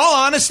what? In all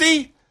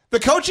honesty, the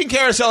coaching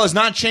carousel has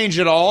not changed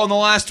at all in the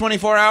last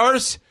 24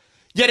 hours,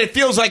 yet it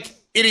feels like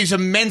it is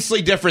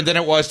immensely different than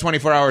it was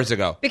 24 hours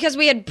ago. Because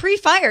we had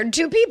pre-fired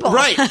 2 people.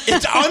 Right.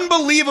 It's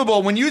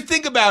unbelievable when you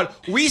think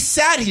about, we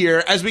sat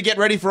here as we get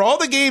ready for all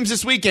the games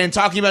this weekend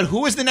talking about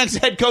who is the next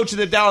head coach of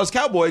the Dallas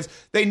Cowboys.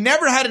 They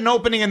never had an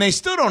opening, and they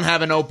still don't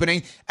have an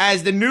opening,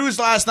 as the news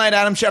last night,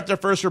 Adam Schefter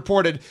first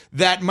reported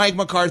that Mike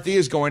McCarthy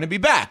is going to be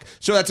back.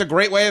 So that's a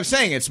great way of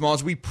saying it,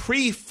 Smalls. We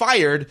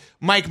pre-fired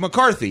Mike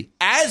McCarthy,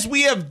 as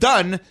we have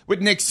done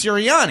with Nick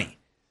Sirianni.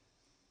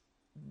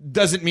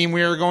 doesn't mean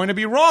we are going to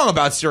be wrong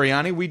about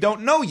Sirianni. We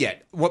don't know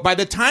yet. By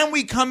the time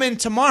we come in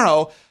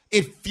tomorrow,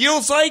 it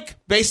feels like,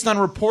 based on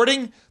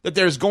reporting, that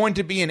there's going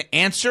to be an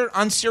answer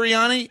on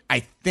Sirianni.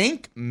 I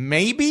think,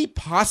 maybe,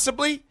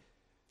 possibly.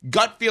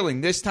 Gut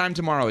feeling this time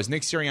tomorrow, is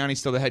Nick Sirianni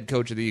still the head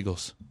coach of the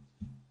Eagles?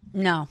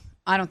 No,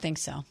 I don't think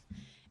so.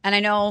 And I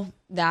know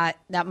that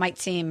might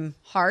seem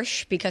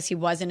harsh because he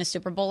was in a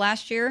Super Bowl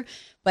last year.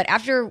 But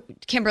after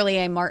Kimberly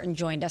A. Martin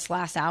joined us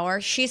last hour,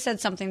 she said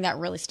something that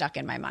really stuck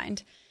in my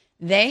mind.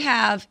 They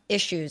have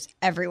issues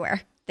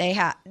everywhere. They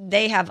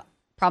have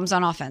problems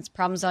on offense,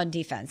 problems on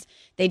defense.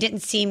 They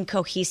didn't seem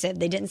cohesive.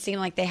 They didn't seem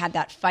like they had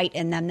that fight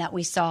in them that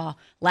we saw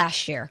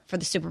last year for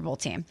the Super Bowl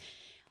team.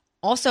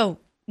 Also,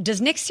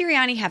 does Nick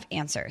Sirianni have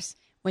answers?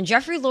 When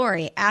Jeffrey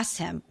Lurie asked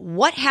him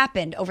what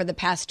happened over the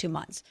past 2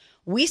 months,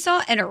 we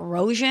saw an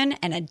erosion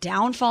and a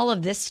downfall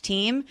of this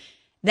team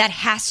that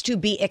has to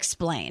be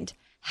explained.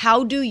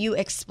 How do you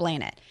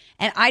explain it?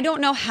 And I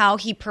don't know how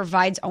he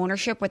provides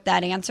ownership with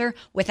that answer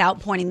without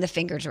pointing the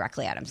finger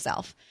directly at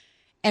himself.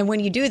 And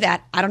when you do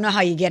that, I don't know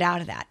how you get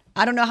out of that.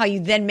 I don't know how you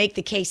then make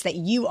the case that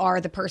you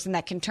are the person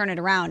that can turn it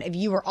around if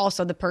you were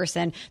also the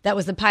person that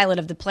was the pilot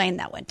of the plane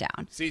that went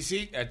down.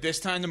 CC, at this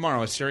time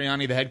tomorrow, is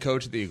Sirianni the head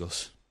coach of the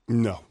Eagles?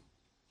 No.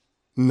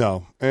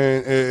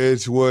 And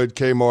it's what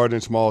K. Martin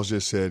and Smalls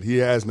just said. He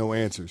has no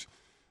answers.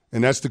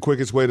 And that's the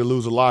quickest way to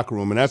lose a locker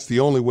room. And that's the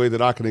only way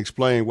that I can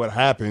explain what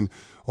happened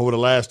over the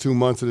last 2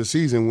 months of the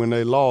season when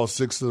they lost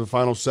 6 of the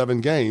final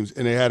 7 games.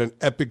 And they had an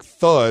epic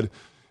thud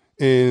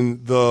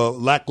in the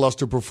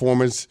lackluster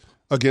performance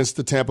against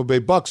the Tampa Bay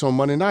Bucks on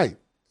Monday night.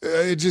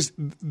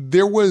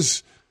 There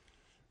was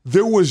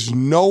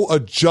no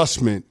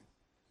adjustment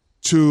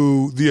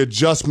to the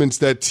adjustments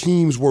that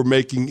teams were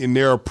making in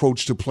their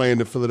approach to playing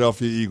the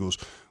Philadelphia Eagles.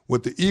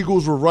 What the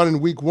Eagles were running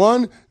week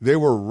 1, they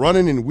were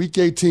running in week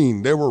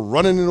 18. They were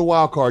running in the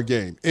wild card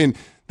game. And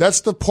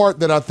that's the part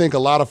that I think a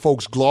lot of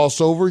folks gloss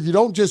over. You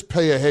don't just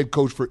pay a head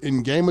coach for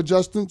in-game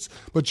adjustments,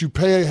 but you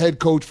pay a head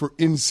coach for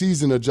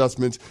in-season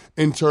adjustments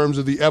in terms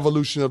of the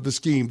evolution of the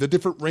scheme, the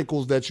different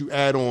wrinkles that you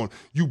add on.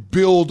 You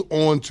build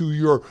onto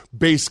your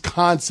base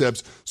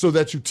concepts so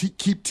that you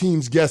keep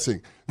teams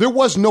guessing. There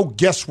was no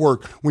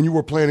guesswork when you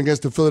were playing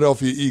against the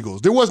Philadelphia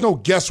Eagles. There was no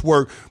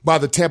guesswork by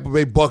the Tampa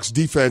Bay Bucks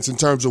defense in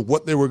terms of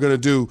what they were going to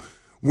do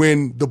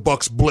when the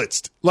Bucks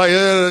blitzed.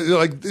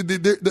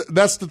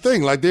 That's the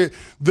thing. Like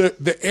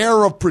the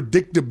air of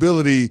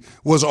predictability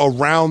was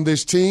around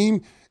this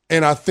team,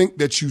 and I think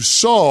that you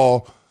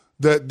saw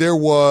that there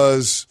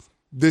was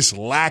this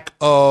lack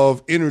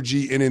of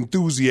energy and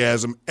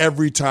enthusiasm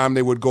every time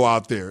they would go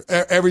out there.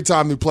 Every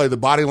time they play, the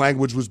body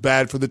language was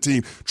bad for the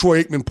team.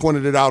 Troy Aikman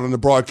pointed it out on the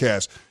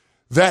broadcast.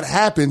 That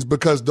happens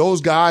because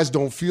those guys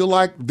don't feel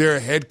like their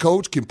head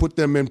coach can put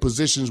them in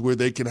positions where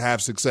they can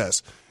have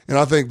success. And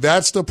I think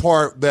that's the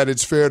part that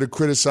it's fair to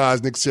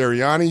criticize Nick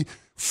Sirianni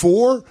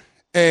for.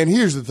 And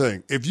here's the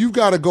thing. If you've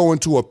got to go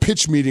into a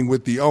pitch meeting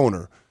with the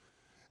owner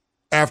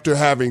after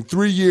having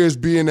 3 years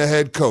being the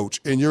head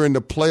coach and you're in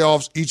the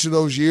playoffs each of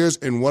those years,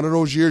 and one of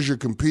those years you're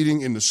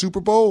competing in the Super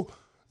Bowl,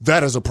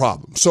 that is a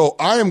problem. So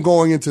I am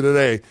going into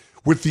today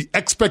with the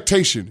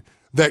expectation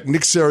that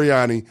Nick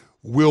Sirianni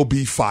will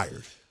be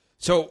fired.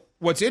 So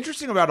what's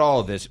interesting about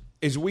all of this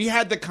is we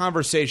had the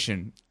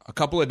conversation a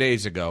couple of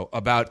days ago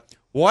about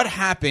what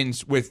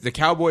happens with the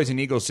Cowboys and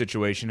Eagles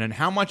situation and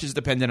how much is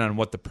dependent on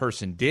what the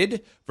person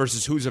did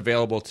versus who's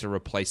available to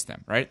replace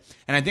them, right?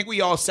 And I think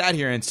we all sat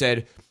here and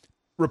said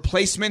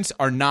replacements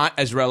are not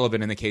as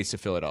relevant in the case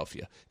of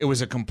Philadelphia. It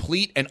was a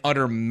complete and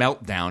utter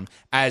meltdown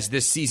as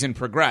this season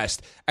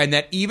progressed, and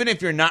that even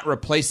if you're not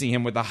replacing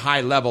him with a high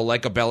level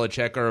like a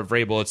Belichick or a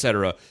Vrabel,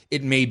 etc.,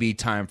 it may be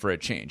time for a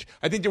change.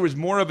 I think there was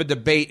more of a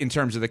debate in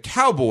terms of the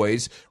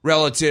Cowboys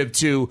relative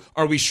to,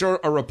 are we sure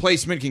a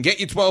replacement can get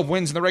you 12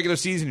 wins in the regular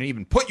season and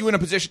even put you in a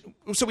position?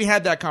 So we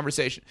had that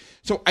conversation.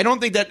 So I don't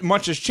think that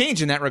much has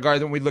changed in that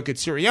regard when we look at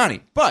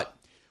Sirianni. But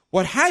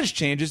what has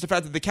changed is the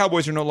fact that the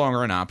Cowboys are no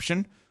longer an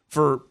option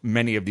for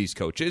many of these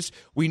coaches.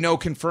 We know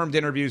confirmed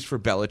interviews for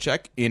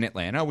Belichick in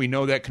Atlanta. We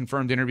know that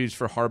confirmed interviews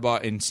for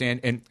Harbaugh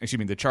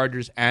in the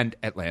Chargers and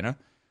Atlanta.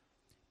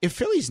 If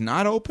Philly's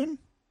not open,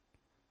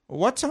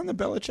 what's on the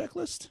Belichick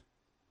list?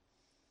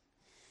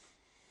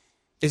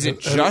 Is it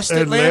just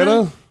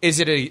Atlanta?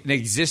 Is it an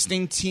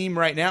existing team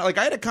right now? Like,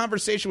 I had a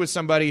conversation with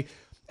somebody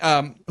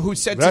who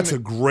said that's a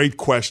great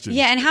question.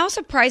 Yeah, and how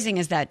surprising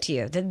is that to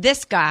you that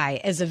this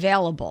guy is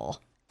available?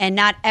 And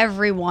not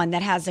everyone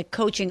that has a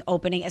coaching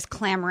opening is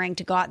clamoring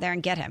to go out there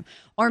and get him.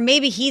 Or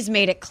maybe he's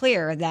made it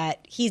clear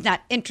that he's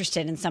not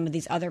interested in some of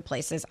these other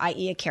places,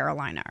 i.e. a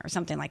Carolina or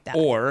something like that.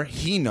 Or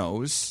he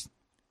knows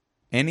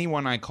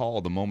anyone I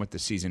call the moment the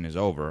season is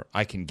over,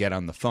 I can get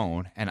on the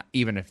phone, and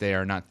even if they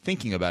are not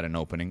thinking about an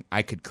opening,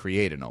 I could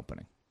create an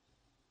opening.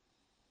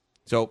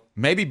 So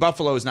maybe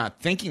Buffalo is not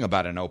thinking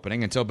about an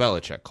opening until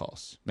Belichick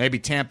calls. Maybe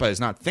Tampa is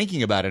not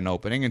thinking about an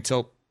opening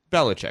until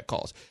Belichick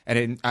calls.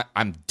 And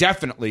I'm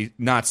definitely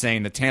not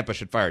saying that Tampa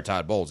should fire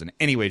Todd Bowles in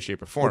any way,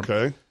 shape, or form.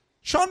 Okay.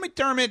 Sean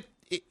McDermott,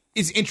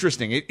 is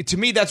interesting. To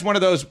me, that's one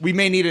of those, we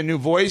may need a new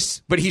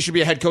voice, but he should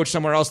be a head coach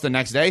somewhere else the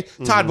next day.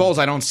 Todd Bowles,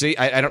 I don't see.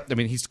 I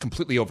mean, he's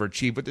completely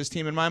overachieved with this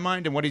team in my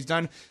mind and what he's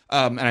done.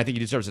 And I think he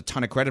deserves a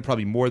ton of credit,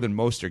 probably more than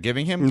most are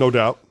giving him. No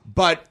doubt.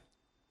 But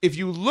if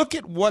you look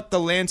at what the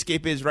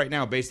landscape is right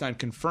now based on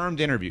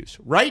confirmed interviews,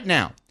 right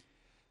now,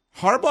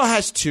 Harbaugh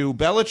has 2,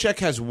 Belichick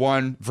has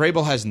 1,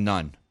 Vrabel has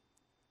none.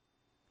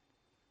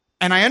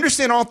 And I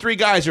understand all 3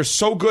 guys are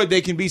so good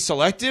they can be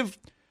selective.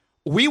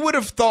 We would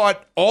have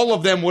thought all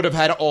of them would have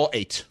had all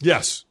 8.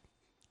 Yes.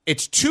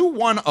 It's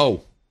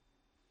 2-1-0.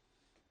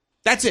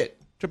 That's it.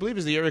 Which I believe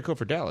is the area code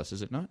for Dallas,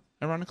 is it not,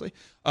 ironically?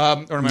 Or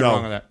am I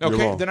wrong on that?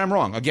 Okay, then I'm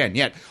wrong. Again,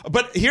 yeah.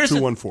 But here's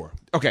 2-1-4.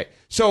 Okay,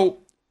 so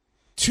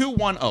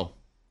 2-1-0.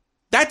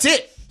 That's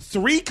it.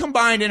 3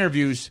 combined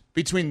interviews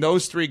between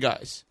those 3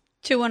 guys.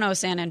 2-1-0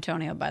 San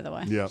Antonio, by the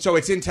way. Yeah. So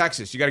it's in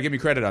Texas. You got to give me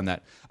credit on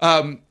that.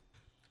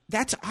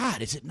 That's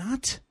odd, is it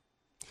not?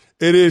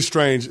 It is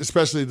strange,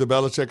 especially the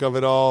Belichick of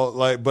it all.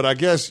 But I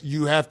guess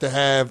you have to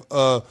have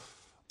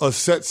a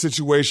set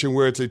situation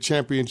where it's a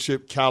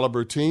championship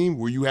caliber team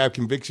where you have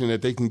conviction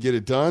that they can get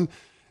it done.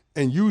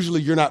 And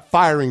usually you're not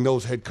firing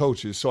those head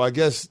coaches. So I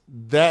guess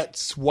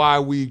that's why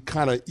we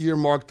kind of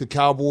earmarked the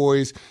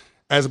Cowboys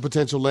as a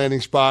potential landing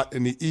spot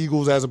and the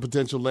Eagles as a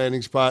potential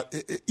landing spot.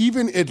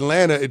 Even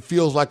Atlanta, it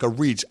feels like a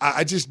reach.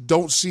 I just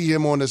don't see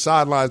him on the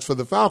sidelines for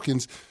the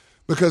Falcons,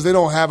 because they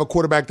don't have a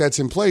quarterback that's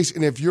in place.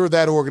 And if you're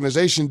that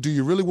organization, do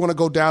you really want to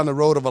go down the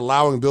road of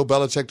allowing Bill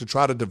Belichick to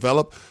try to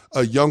develop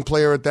a young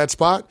player at that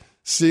spot,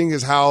 seeing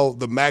as how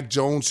the Mac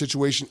Jones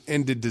situation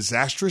ended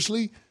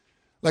disastrously?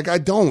 I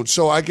don't.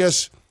 So I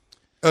guess,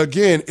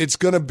 again, it's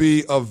going to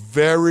be a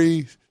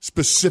very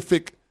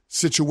specific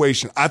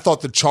situation. I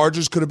thought the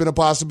Chargers could have been a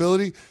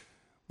possibility,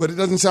 but it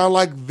doesn't sound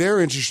like they're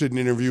interested in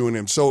interviewing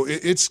him. So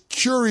it's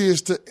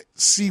curious to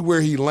see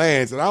where he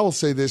lands. And I will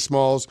say this,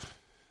 Smalls,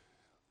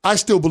 I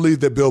still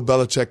believe that Bill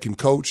Belichick can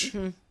coach.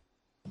 Mm-hmm.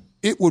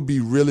 It would be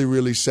really,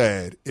 really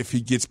sad if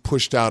he gets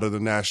pushed out of the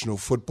National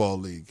Football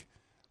League,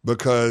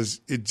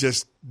 because it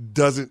just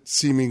doesn't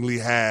seemingly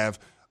have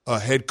a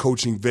head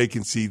coaching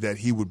vacancy that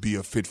he would be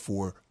a fit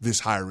for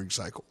this hiring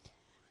cycle.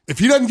 If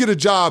he doesn't get a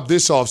job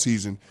this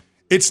offseason,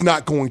 it's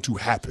not going to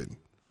happen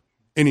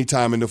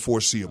anytime in the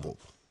foreseeable.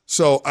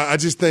 So I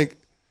just think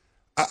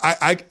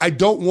I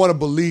don't want to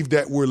believe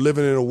that we're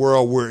living in a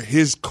world where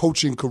his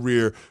coaching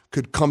career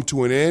could come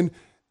to an end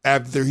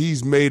after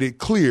he's made it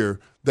clear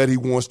that he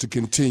wants to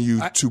continue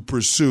to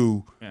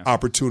pursue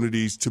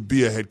opportunities to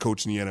be a head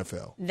coach in the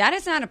NFL. That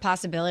is not a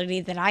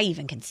possibility that I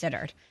even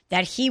considered,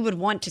 that he would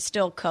want to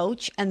still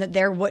coach and that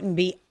there wouldn't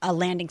be a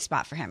landing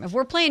spot for him. If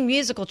we're playing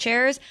musical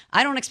chairs,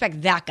 I don't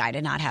expect that guy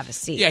to not have a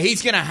seat. Yeah,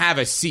 he's going to have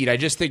a seat. I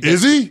just think...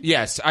 Is he?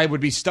 Yes, I would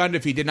be stunned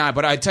if he did not.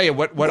 But I tell you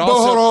what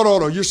also...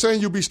 Hold on. You're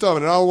saying you'll be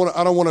stunned, and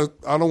I don't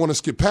want to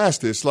skip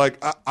past this.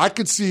 I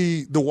could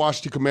see the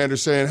Washington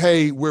Commanders saying,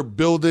 hey,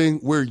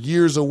 we're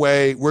years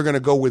away, we're going to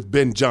go with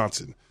Ben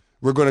Johnson.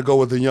 We're going to go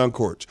with a young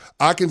coach.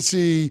 I can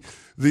see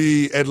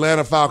the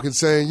Atlanta Falcons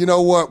saying, you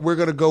know what, we're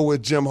going to go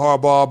with Jim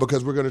Harbaugh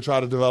because we're going to try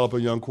to develop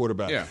a young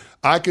quarterback. Yeah.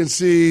 I can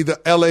see the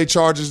L.A.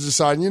 Chargers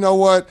deciding, you know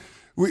what,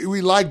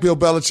 we like Bill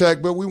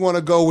Belichick, but we want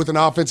to go with an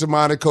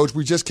offensive-minded coach.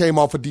 We just came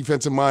off a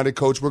defensive-minded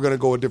coach. We're going to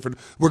go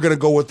we're going to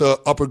go with the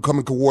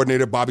up-and-coming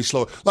coordinator, Bobby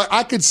Slow.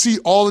 I could see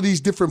all of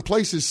these different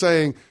places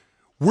saying,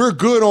 we're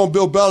good on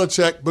Bill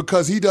Belichick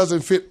because he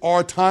doesn't fit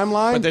our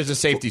timeline. But there's a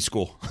safety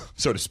school,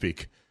 so to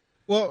speak.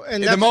 Well,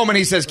 and the moment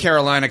he says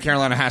Carolina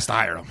has to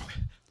hire him.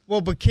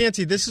 Well, but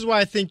Canty, this is why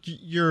I think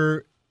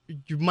you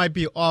might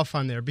be off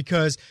on there,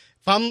 because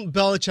if I'm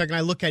Belichick and I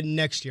look at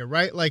next year,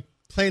 right, like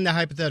playing the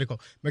hypothetical,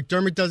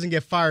 McDermott doesn't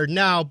get fired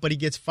now, but he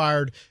gets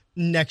fired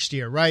next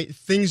year, right?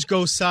 Things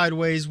go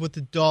sideways with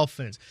the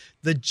Dolphins,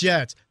 the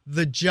Jets,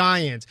 the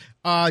Giants,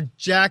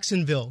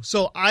 Jacksonville.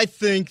 So I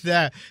think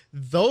that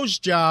those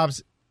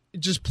jobs,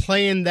 just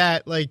playing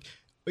that, like,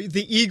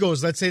 the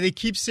Eagles, let's say they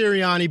keep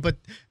Sirianni,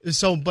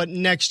 but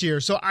next year.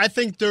 So I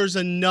think there's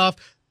enough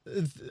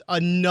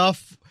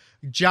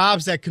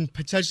jobs that can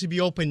potentially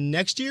be open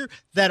next year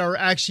that are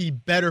actually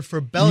better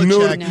for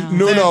Belichick than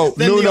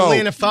the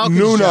Atlanta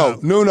Falcons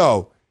job.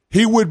 No.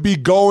 He would be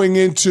going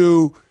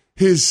into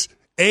his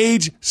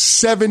age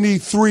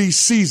 73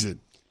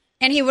 season.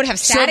 And he would have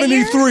sat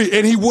 73, a year?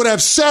 And he would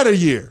have sat a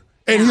year.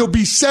 And he'll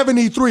be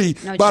 73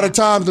 by the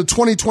time the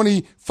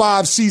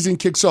 2025 season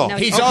kicks off.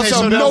 He's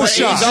also no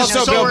shot.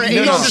 So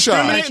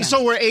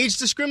we're age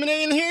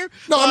discriminating here?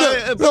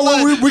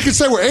 We can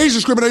say we're age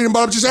discriminating,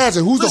 but I'm just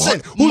asking, who's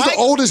the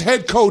oldest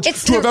head coach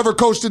to have ever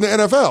coached in the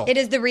NFL? It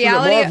is the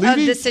reality of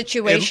the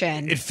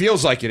situation. It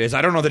feels like it is.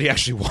 I don't know that he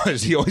actually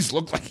was. He always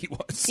looked like he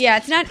was. Yeah,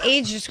 it's not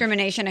age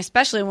discrimination,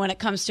 especially when it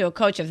comes to a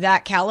coach of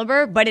that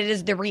caliber, but it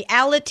is the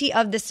reality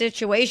of the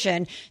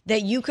situation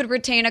that you could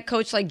retain a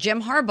coach like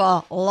Jim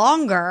Harbaugh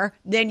longer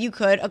than you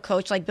could a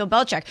coach like Bill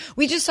Belichick.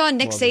 We just saw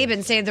Nick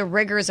Saban say the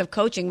rigors of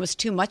coaching was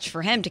too much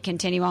for him to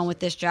continue on with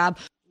this job.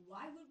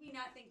 Why would we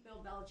not think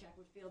Bill Belichick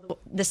would feel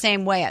the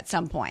same way at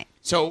some point?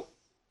 So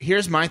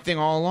here's my thing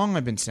all along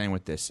I've been saying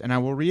with this, and I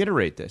will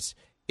reiterate this.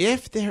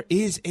 If there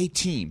is a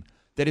team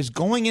that is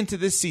going into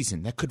this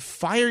season that could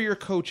fire your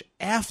coach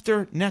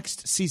after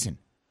next season,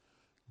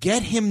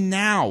 get him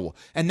now.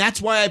 And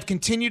that's why I've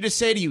continued to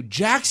say to you,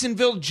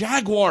 Jacksonville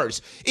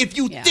Jaguars, if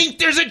you think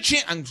there's a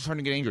chance, I'm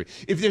starting to get angry.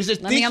 If there's a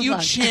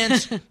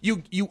chance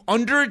you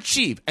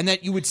underachieve and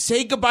that you would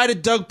say goodbye to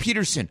Doug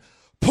Peterson,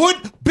 put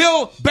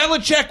Bill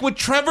Belichick with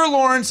Trevor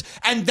Lawrence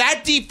and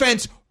that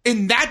defense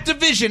in that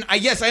division. I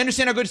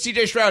understand how good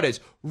CJ Stroud is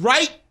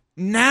right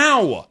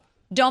now.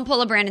 Don't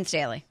pull a Brandon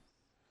Staley.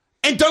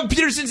 And Doug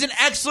Peterson's an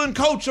excellent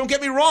coach, don't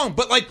get me wrong,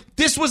 but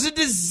this was a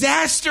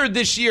disaster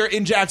this year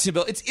in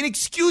Jacksonville. It's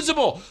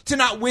inexcusable to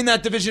not win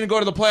that division and go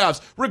to the playoffs,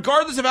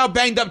 regardless of how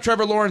banged up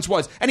Trevor Lawrence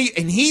was. And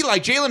he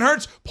like Jalen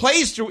Hurts,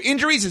 plays through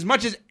injuries as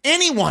much as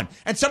anyone.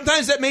 And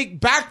sometimes that may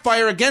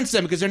backfire against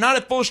them because they're not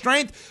at full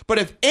strength. But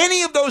if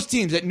any of those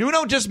teams that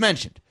Nuno just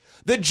mentioned,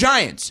 the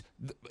Giants,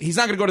 he's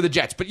not going to go to the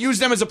Jets, but use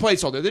them as a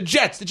placeholder, the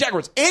Jets, the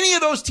Jaguars, any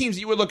of those teams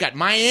that you would look at,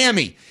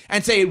 Miami,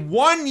 and say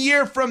 1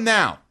 year from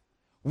now,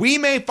 we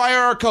may fire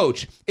our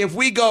coach if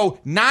we go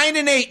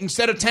 9-8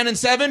 instead of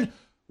 10-7.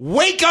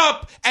 Wake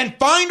up and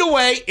find a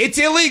way. It's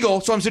illegal,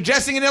 so I'm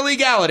suggesting an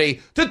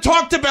illegality to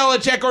talk to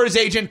Belichick or his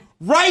agent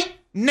right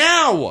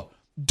now.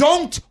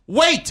 Don't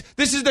wait.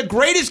 This is the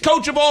greatest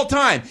coach of all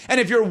time, and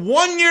if you're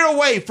 1 year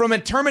away from a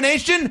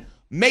termination,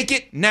 make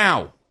it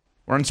now.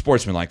 We're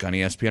Unsportsmanlike on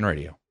ESPN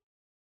Radio.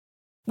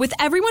 With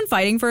everyone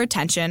fighting for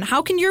attention,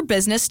 how can your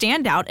business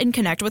stand out and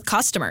connect with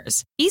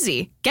customers?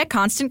 Easy. Get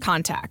Constant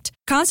Contact.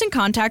 Constant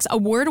Contact's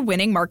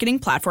award-winning marketing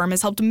platform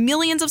has helped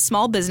millions of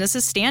small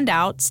businesses stand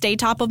out, stay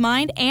top of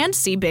mind, and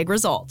see big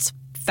results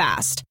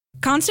fast.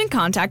 Constant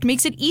Contact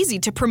makes it easy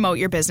to promote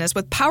your business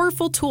with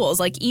powerful tools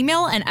like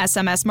email and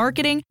SMS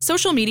marketing,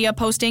 social media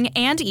posting,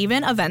 and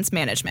even events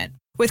management.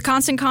 With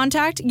Constant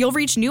Contact, you'll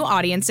reach new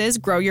audiences,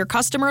 grow your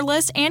customer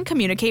list, and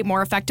communicate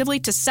more effectively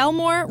to sell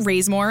more,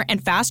 raise more,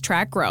 and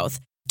fast-track growth.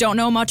 Don't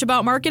know much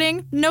about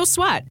marketing? No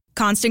sweat.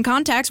 Constant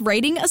Contact's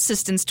writing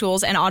assistance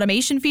tools and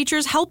automation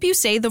features help you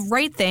say the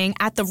right thing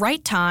at the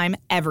right time,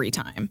 every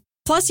time.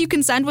 Plus, you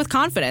can send with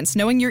confidence,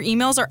 knowing your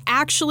emails are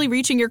actually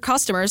reaching your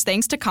customers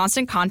thanks to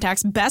Constant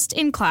Contact's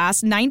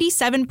best-in-class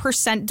 97%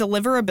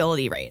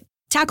 deliverability rate.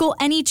 Tackle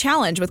any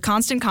challenge with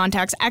Constant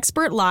Contact's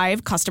expert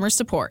live customer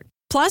support.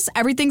 Plus,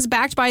 everything's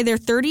backed by their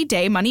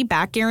 30-day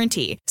money-back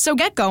guarantee. So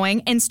get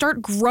going and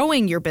start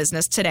growing your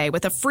business today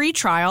with a free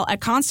trial at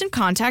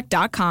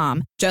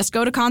ConstantContact.com. Just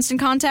go to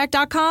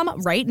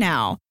ConstantContact.com right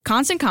now.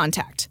 Constant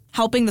Contact,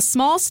 helping the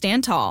small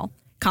stand tall.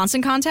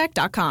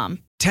 ConstantContact.com.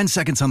 10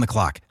 seconds on the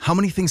clock. How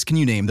many things can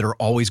you name that are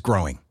always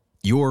growing?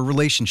 Your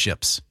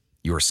relationships,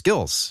 your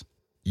skills,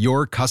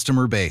 your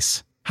customer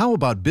base. How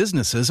about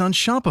businesses on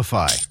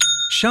Shopify?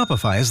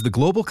 Shopify is the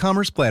global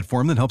commerce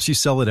platform that helps you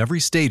sell at every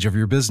stage of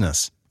your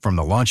business. From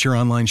the launch your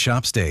online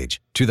shop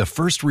stage, to the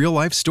first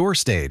real-life store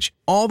stage,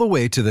 all the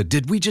way to the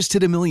did we just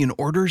hit a million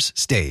orders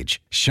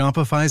stage,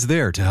 Shopify's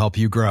there to help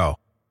you grow.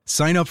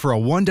 Sign up for a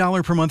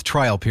 $1 per month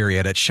trial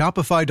period at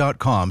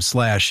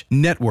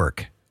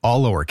shopify.com/network,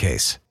 all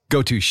lowercase.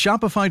 Go to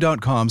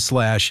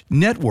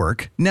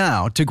shopify.com/network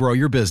now to grow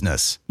your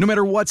business, no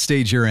matter what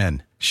stage you're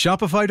in.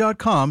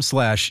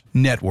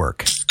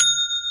 Shopify.com/network.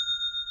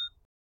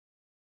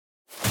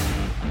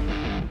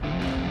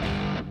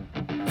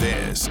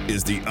 This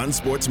is the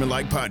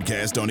Unsportsmanlike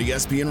Podcast on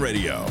ESPN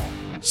Radio.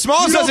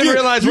 Smalls doesn't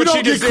realize what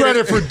she just did. You don't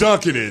get credit for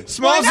dunking it.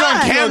 Smalls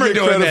on camera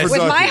doing this. With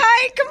my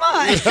height?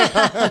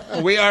 Come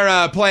on. We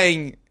are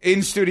playing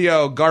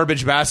in-studio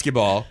garbage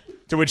basketball,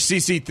 to which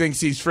CC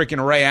thinks he's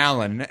freaking Ray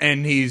Allen,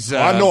 and he's...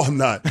 I know I'm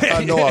not.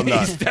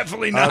 He's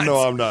definitely not. I know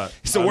I'm not.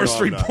 He's the worst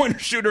three-pointer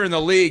shooter in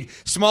the league.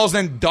 Smalls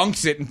then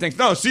dunks it and thinks,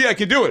 no, see, I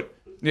can do it.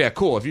 Yeah,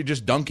 cool, if you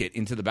just dunk it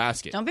into the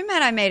basket. Don't be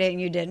mad I made it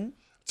and you didn't.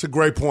 It's a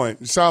great point.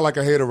 You sound like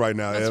a hater right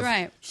now. That's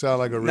right. Sound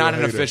like a real Not an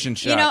hater. efficient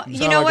shot.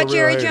 You know what,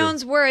 Jerry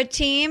Jones? We're a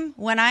team.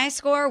 When I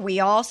score, we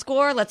all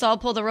score. Let's all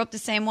pull the rope the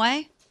same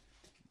way.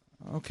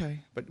 Okay,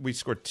 but we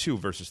scored 2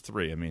 versus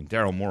 3. I mean,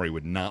 Daryl Morey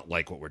would not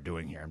like what we're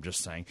doing here. I'm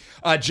just saying.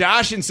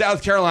 Josh in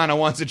South Carolina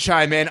wants to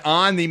chime in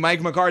on the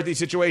Mike McCarthy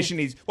situation.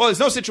 There's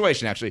no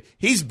situation, actually.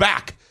 He's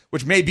back,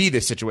 which may be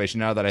this situation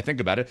now that I think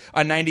about it,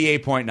 on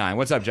 98.9.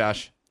 What's up,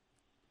 Josh?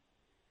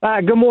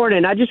 Good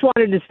morning. I just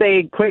wanted to say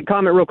a quick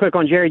comment real quick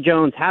on Jerry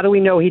Jones. How do we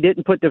know he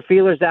didn't put the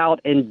feelers out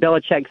and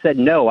Belichick said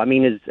no? I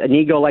mean, is an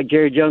ego like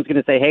Jerry Jones going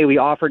to say, hey, we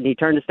offered and he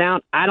turned us down?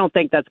 I don't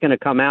think that's going to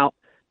come out.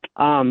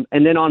 And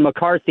then on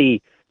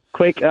McCarthy,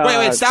 quick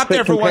wait, stop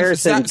there for 1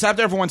 second. Stop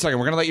there for 1 second.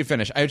 We're going to let you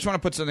finish. I just want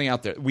to put something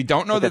out there. We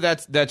don't know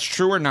that that's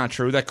true or not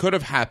true. That could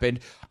have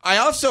happened. I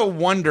also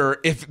wonder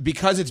if,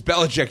 because it's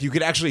Belichick, you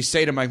could actually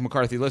say to Mike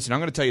McCarthy, listen, I'm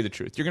going to tell you the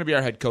truth. You're going to be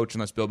our head coach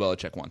unless Bill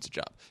Belichick wants a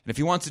job. And if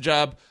he wants a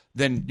job,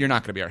 then you're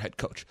not going to be our head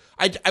coach.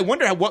 I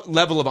wonder what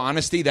level of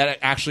honesty that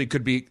actually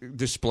could be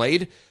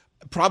displayed.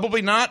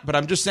 Probably not, but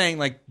I'm just saying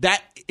like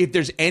that. If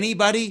there is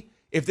anybody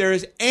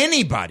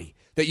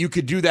that you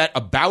could do that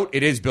about,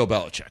 it is Bill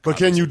Belichick. But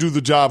obviously, can you do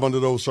the job under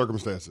those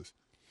circumstances?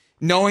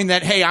 Knowing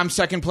that, hey, I'm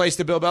second place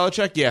to Bill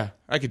Belichick, yeah,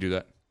 I could do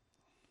that.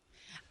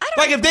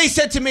 Like if they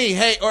said to me,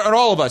 hey, or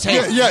all of us, hey,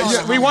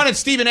 we wanted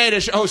Stephen A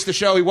to host the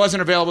show. He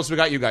wasn't available, so we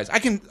got you guys.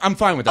 I'm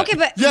fine with that.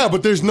 Okay,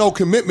 but there's no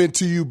commitment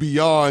to you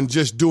beyond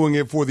just doing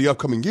it for the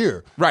upcoming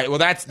year. Right. Well,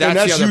 that's the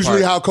other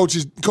usually part. how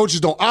coaches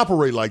don't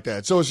operate like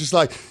that. So it's just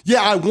like,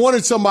 I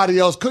wanted somebody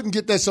else, couldn't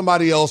get that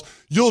somebody else.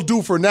 You'll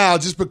do for now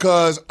just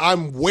because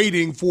I'm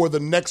waiting for the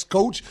next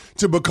coach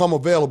to become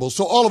available.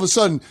 So all of a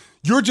sudden,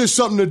 you're just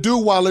something to do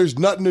while there's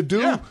nothing to do.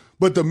 Yeah.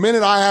 But the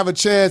minute I have a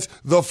chance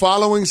the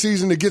following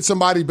season to get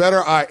somebody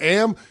better, I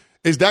am.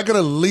 Is that going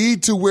to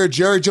lead to where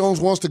Jerry Jones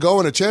wants to go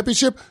in a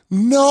championship?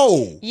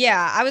 No.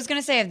 Yeah, I was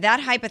going to say if that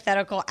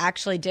hypothetical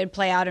actually did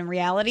play out in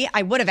reality,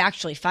 I would have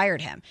actually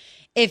fired him.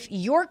 If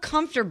you're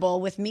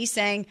comfortable with me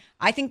saying,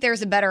 I think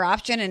there's a better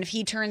option, and if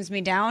he turns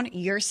me down,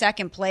 you're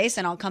second place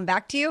and I'll come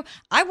back to you,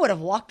 I would have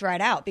walked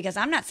right out because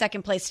I'm not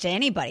second place to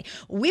anybody.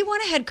 We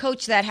want a head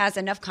coach that has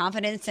enough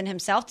confidence in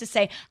himself to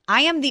say,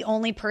 I am the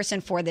only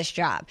person for this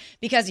job,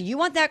 because you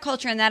want that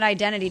culture and that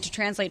identity to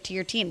translate to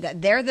your team,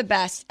 that they're the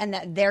best and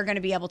that they're going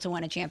to be able to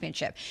win a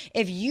championship.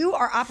 If you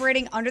are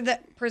operating under the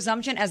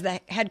presumption as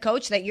the head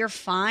coach that you're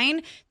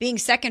fine being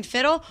second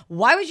fiddle,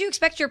 why would you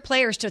expect your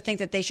players to think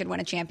that they should win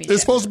a championship?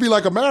 It's supposed to be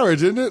like a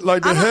marriage, isn't it?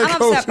 Like the head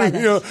coach,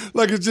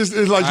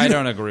 I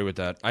don't agree with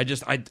that.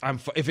 I'm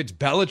if it's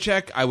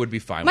Belichick, I would be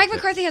fine. Mike with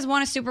McCarthy has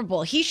won a Super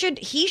Bowl. He should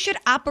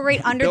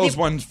operate under Bills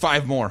won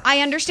 5 more.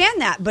 I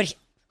understand that, but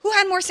who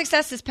had more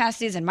success this past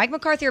season, Mike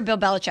McCarthy or Bill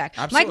Belichick?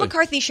 Absolutely. Mike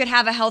McCarthy should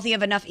have a healthy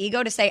of enough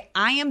ego to say,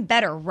 I am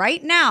better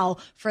right now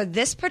for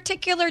this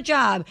particular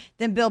job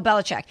than Bill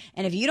Belichick.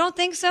 And if you don't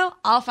think so,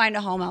 I'll find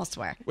a home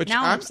elsewhere. Which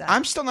now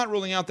I'm still not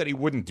ruling out that he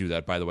wouldn't do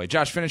that, by the way.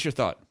 Josh, finish your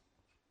thought.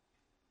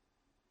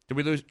 Did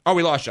we lose? Oh,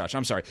 we lost Josh.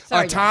 I'm sorry.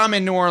 Tom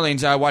in New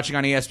Orleans watching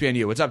on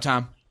ESPNU. What's up,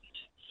 Tom?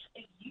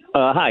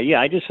 Hi. Yeah,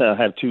 I just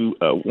have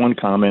one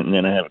comment, and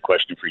then I have a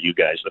question for you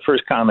guys. The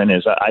first comment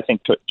is I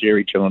think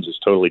Jerry Jones is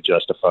totally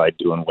justified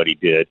doing what he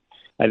did.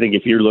 I think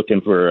if you're looking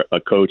for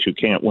a coach who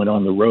can't win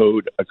on the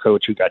road, a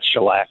coach who got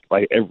shellacked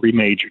by every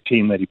major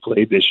team that he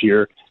played this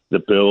year,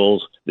 the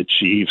Bills, the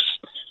Chiefs,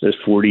 the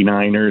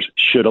 49ers,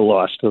 should have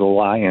lost to the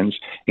Lions,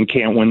 and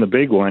can't win the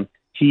big one,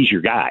 he's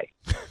your guy.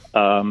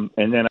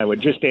 And then I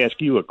would just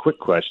ask you a quick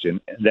question,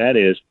 and that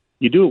is,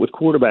 you do it with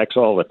quarterbacks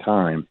all the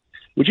time.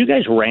 Would you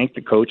guys rank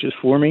the coaches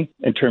for me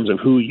in terms of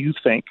who you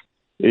think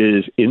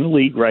is in the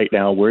league right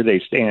now, where they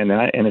stand?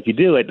 And if you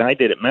do it, and I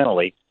did it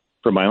mentally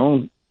for my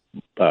own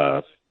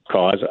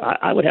cause,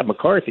 I would have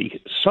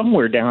McCarthy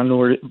somewhere down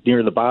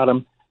near the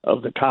bottom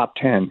of the top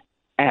 10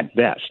 at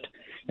best.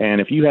 And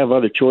if you have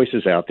other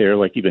choices out there,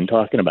 like you've been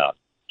talking about,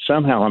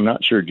 somehow I'm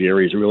not sure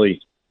Jerry's really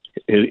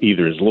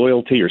either his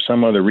loyalty or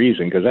some other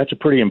reason, because that's a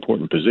pretty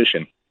important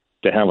position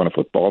to have on a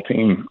football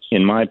team,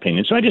 in my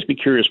opinion. So I'd just be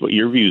curious what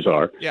your views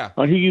are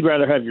on who you'd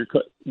rather have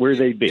where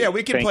they'd be. Yeah,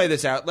 we can play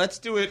this out. Let's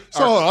do it.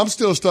 So I'm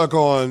still stuck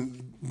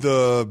on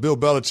the Bill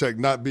Belichick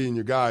not being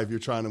your guy if you're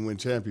trying to win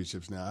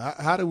championships now.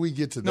 How do we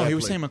get to that? No, he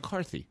was saying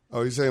McCarthy.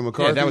 Oh, he's saying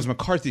McCarthy? Yeah, that was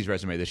McCarthy's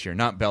resume this year,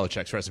 not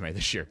Belichick's resume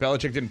this year.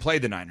 Belichick didn't play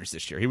the Niners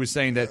this year. He was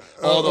saying that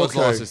all those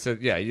losses to,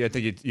 I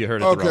think you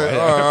heard it the wrong way.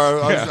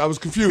 All right. I was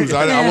confused.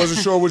 I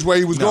wasn't sure which way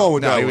he was going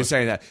with that. No, he was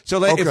saying that. So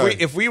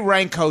if we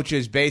rank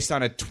coaches based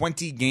on a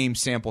 20-game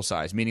sample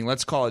size, meaning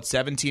let's call it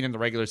 17 in the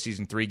regular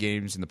season, 3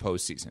 games in the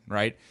postseason,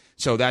 right?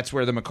 So that's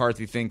where the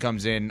McCarthy thing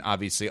comes in,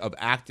 obviously, of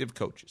active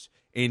coaches.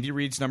 Andy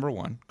Reid's number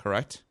 1,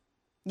 correct?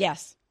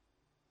 Yes.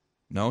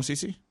 No,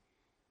 Cece?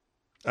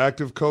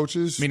 Active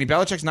coaches? Meaning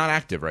Belichick's not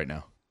active right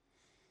now.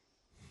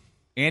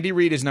 Andy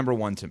Reid is number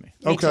 1 to me.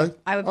 Okay. Too.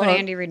 I would put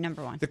Andy Reid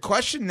number 1. The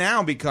question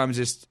now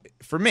becomes,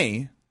 for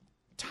me,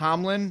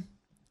 Tomlin,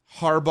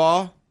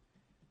 Harbaugh,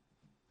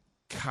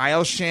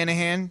 Kyle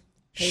Shanahan,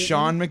 Payton.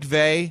 Sean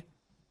McVay,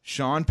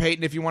 Sean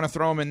Payton, if you want to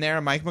throw him in there,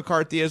 Mike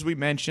McCarthy, as we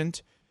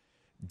mentioned.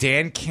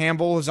 Dan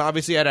Campbell has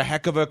obviously had a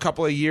heck of a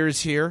couple of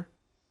years here.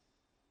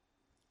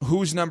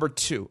 Who's number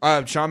 2?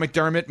 Sean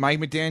McDermott, Mike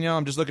McDaniel.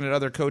 I'm just looking at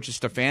other coaches.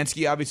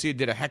 Stefanski obviously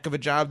did a heck of a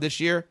job this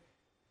year.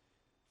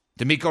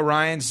 DeMeco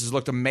Ryans has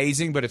looked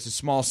amazing, but it's a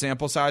small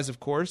sample size, of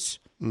course.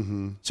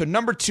 Mm-hmm. So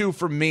number 2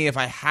 for me, if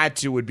I had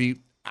to, would be,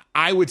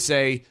 I would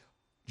say,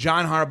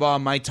 John Harbaugh,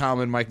 Mike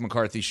Tomlin, Mike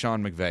McCarthy,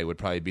 Sean McVay would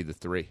probably be the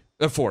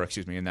 4,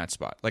 in that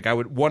spot. Like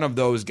one of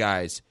those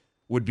guys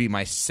would be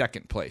my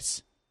second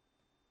place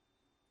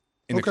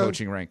in the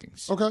coaching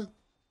rankings. Okay.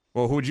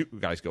 Well, who would you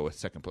guys go with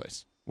second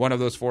place? One of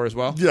those 4 as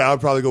well? Yeah, I'd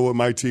probably go with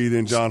Mike T,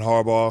 then John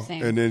Harbaugh,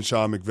 Same. and then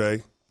Sean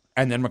McVay.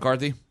 And then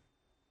McCarthy?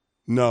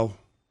 No.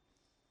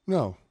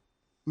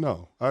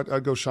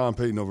 I'd go Sean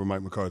Payton over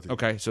Mike McCarthy.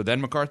 Okay, so then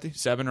McCarthy,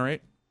 7 or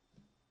 8?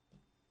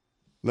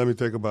 Let me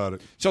think about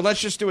it. So let's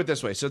just do it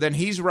this way. So then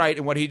he's right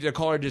in what the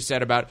caller just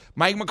said about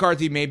Mike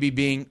McCarthy maybe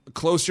being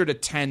closer to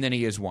 10 than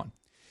he is 1.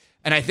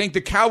 And I think the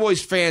Cowboys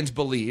fans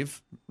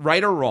believe,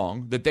 right or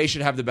wrong, that they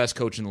should have the best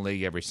coach in the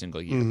league every single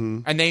year. Mm-hmm.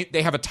 And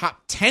they have a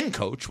top 10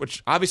 coach,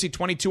 which obviously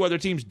 22 other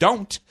teams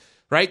don't,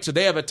 right? So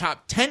they have a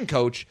top 10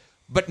 coach,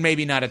 but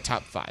maybe not a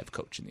top 5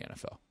 coach in the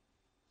NFL.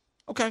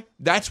 Okay,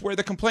 that's where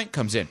the complaint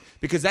comes in,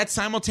 because that's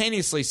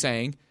simultaneously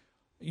saying,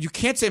 You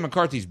can't say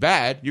McCarthy's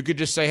bad. You could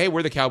just say, hey,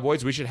 we're the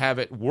Cowboys. We should have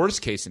it,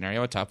 worst case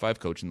scenario, a top 5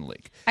 coach in the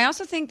league. I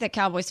also think that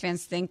Cowboys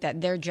fans think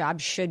that their job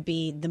should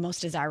be the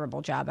most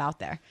desirable job out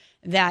there.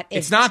 That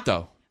it's not,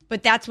 though.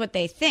 But that's what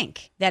they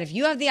think, that if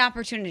you have the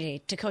opportunity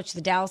to coach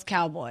the Dallas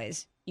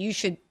Cowboys, you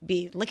should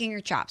be licking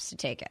your chops to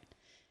take it.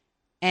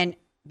 And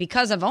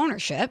because of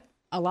ownership,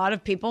 a lot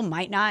of people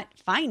might not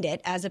find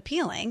it as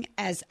appealing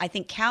as I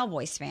think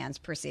Cowboys fans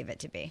perceive it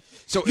to be.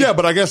 So yeah,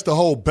 but I guess the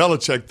whole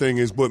Belichick thing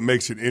is what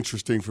makes it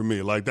interesting for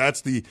me. Like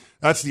that's the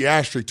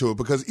asterisk to it,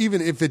 because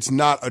even if it's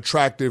not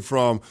attractive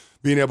from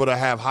being able to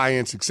have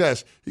high-end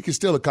success, he can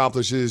still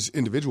accomplish his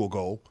individual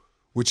goal,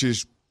 which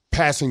is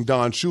passing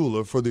Don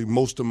Shula for the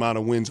most amount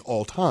of wins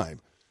all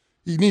time.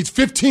 He needs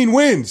 15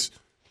 wins.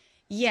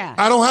 Yeah.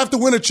 I don't have to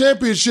win a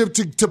championship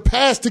to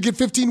pass to get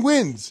 15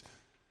 wins.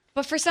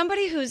 But for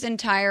somebody whose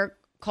entire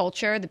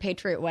culture, the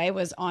Patriot Way,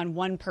 was on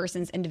one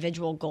person's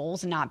individual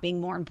goals not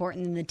being more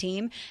important than the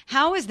team,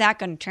 how is that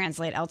going to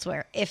translate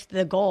elsewhere if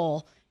the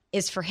goal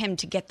is for him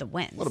to get the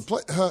wins?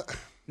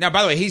 Now,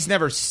 by the way, he's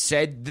never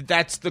said that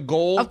that's the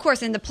goal. Of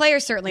course, and the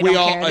players certainly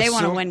don't care. They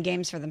want to win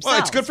games for themselves. Well,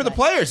 it's good for the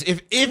players.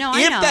 If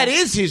that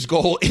is his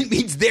goal, it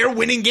means they're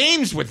winning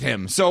games with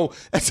him. So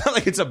it's not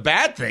like it's a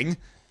bad thing.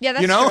 Yeah,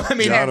 that's true. I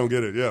mean, I don't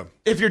get it. Yeah.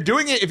 If you're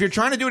doing it, if you're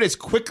trying to do it as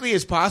quickly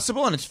as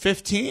possible and it's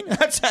 15,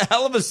 that's a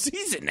hell of a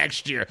season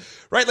next year,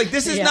 right? Like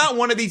this is not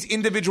one of these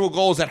individual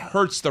goals that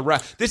hurts the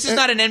ref. This is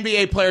not an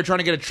NBA player trying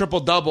to get a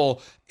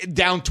triple-double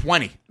down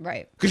 20.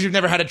 Right. Because you've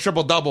never had a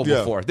triple-double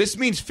before. This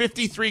means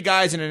 53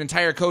 guys and an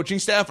entire coaching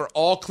staff are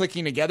all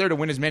clicking together to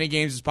win as many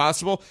games as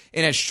possible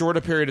in as short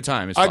a period of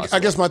time as possible. I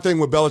guess my thing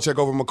with Belichick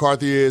over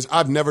McCarthy is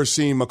I've never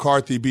seen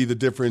McCarthy be the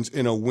difference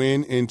in a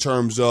win in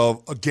terms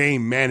of a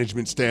game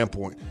management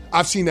standpoint.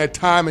 I've seen that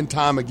time and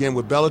time again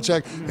with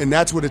Belichick, and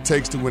that's what it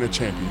takes to win a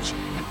championship.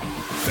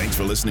 Thanks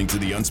for listening to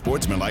the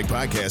Unsportsmanlike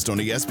podcast on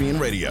ESPN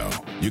Radio.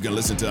 You can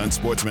listen to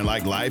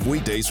Unsportsmanlike live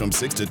weekdays from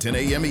 6 to 10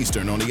 a.m.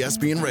 Eastern on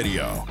ESPN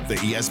Radio, the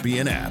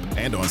ESPN app,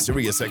 and on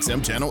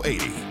SiriusXM Channel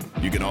 80.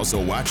 You can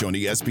also watch on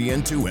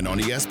ESPN2 and on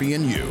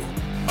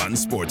ESPNU.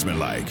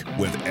 Unsportsmanlike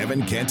with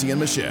Evan Canty and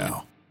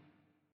Michelle.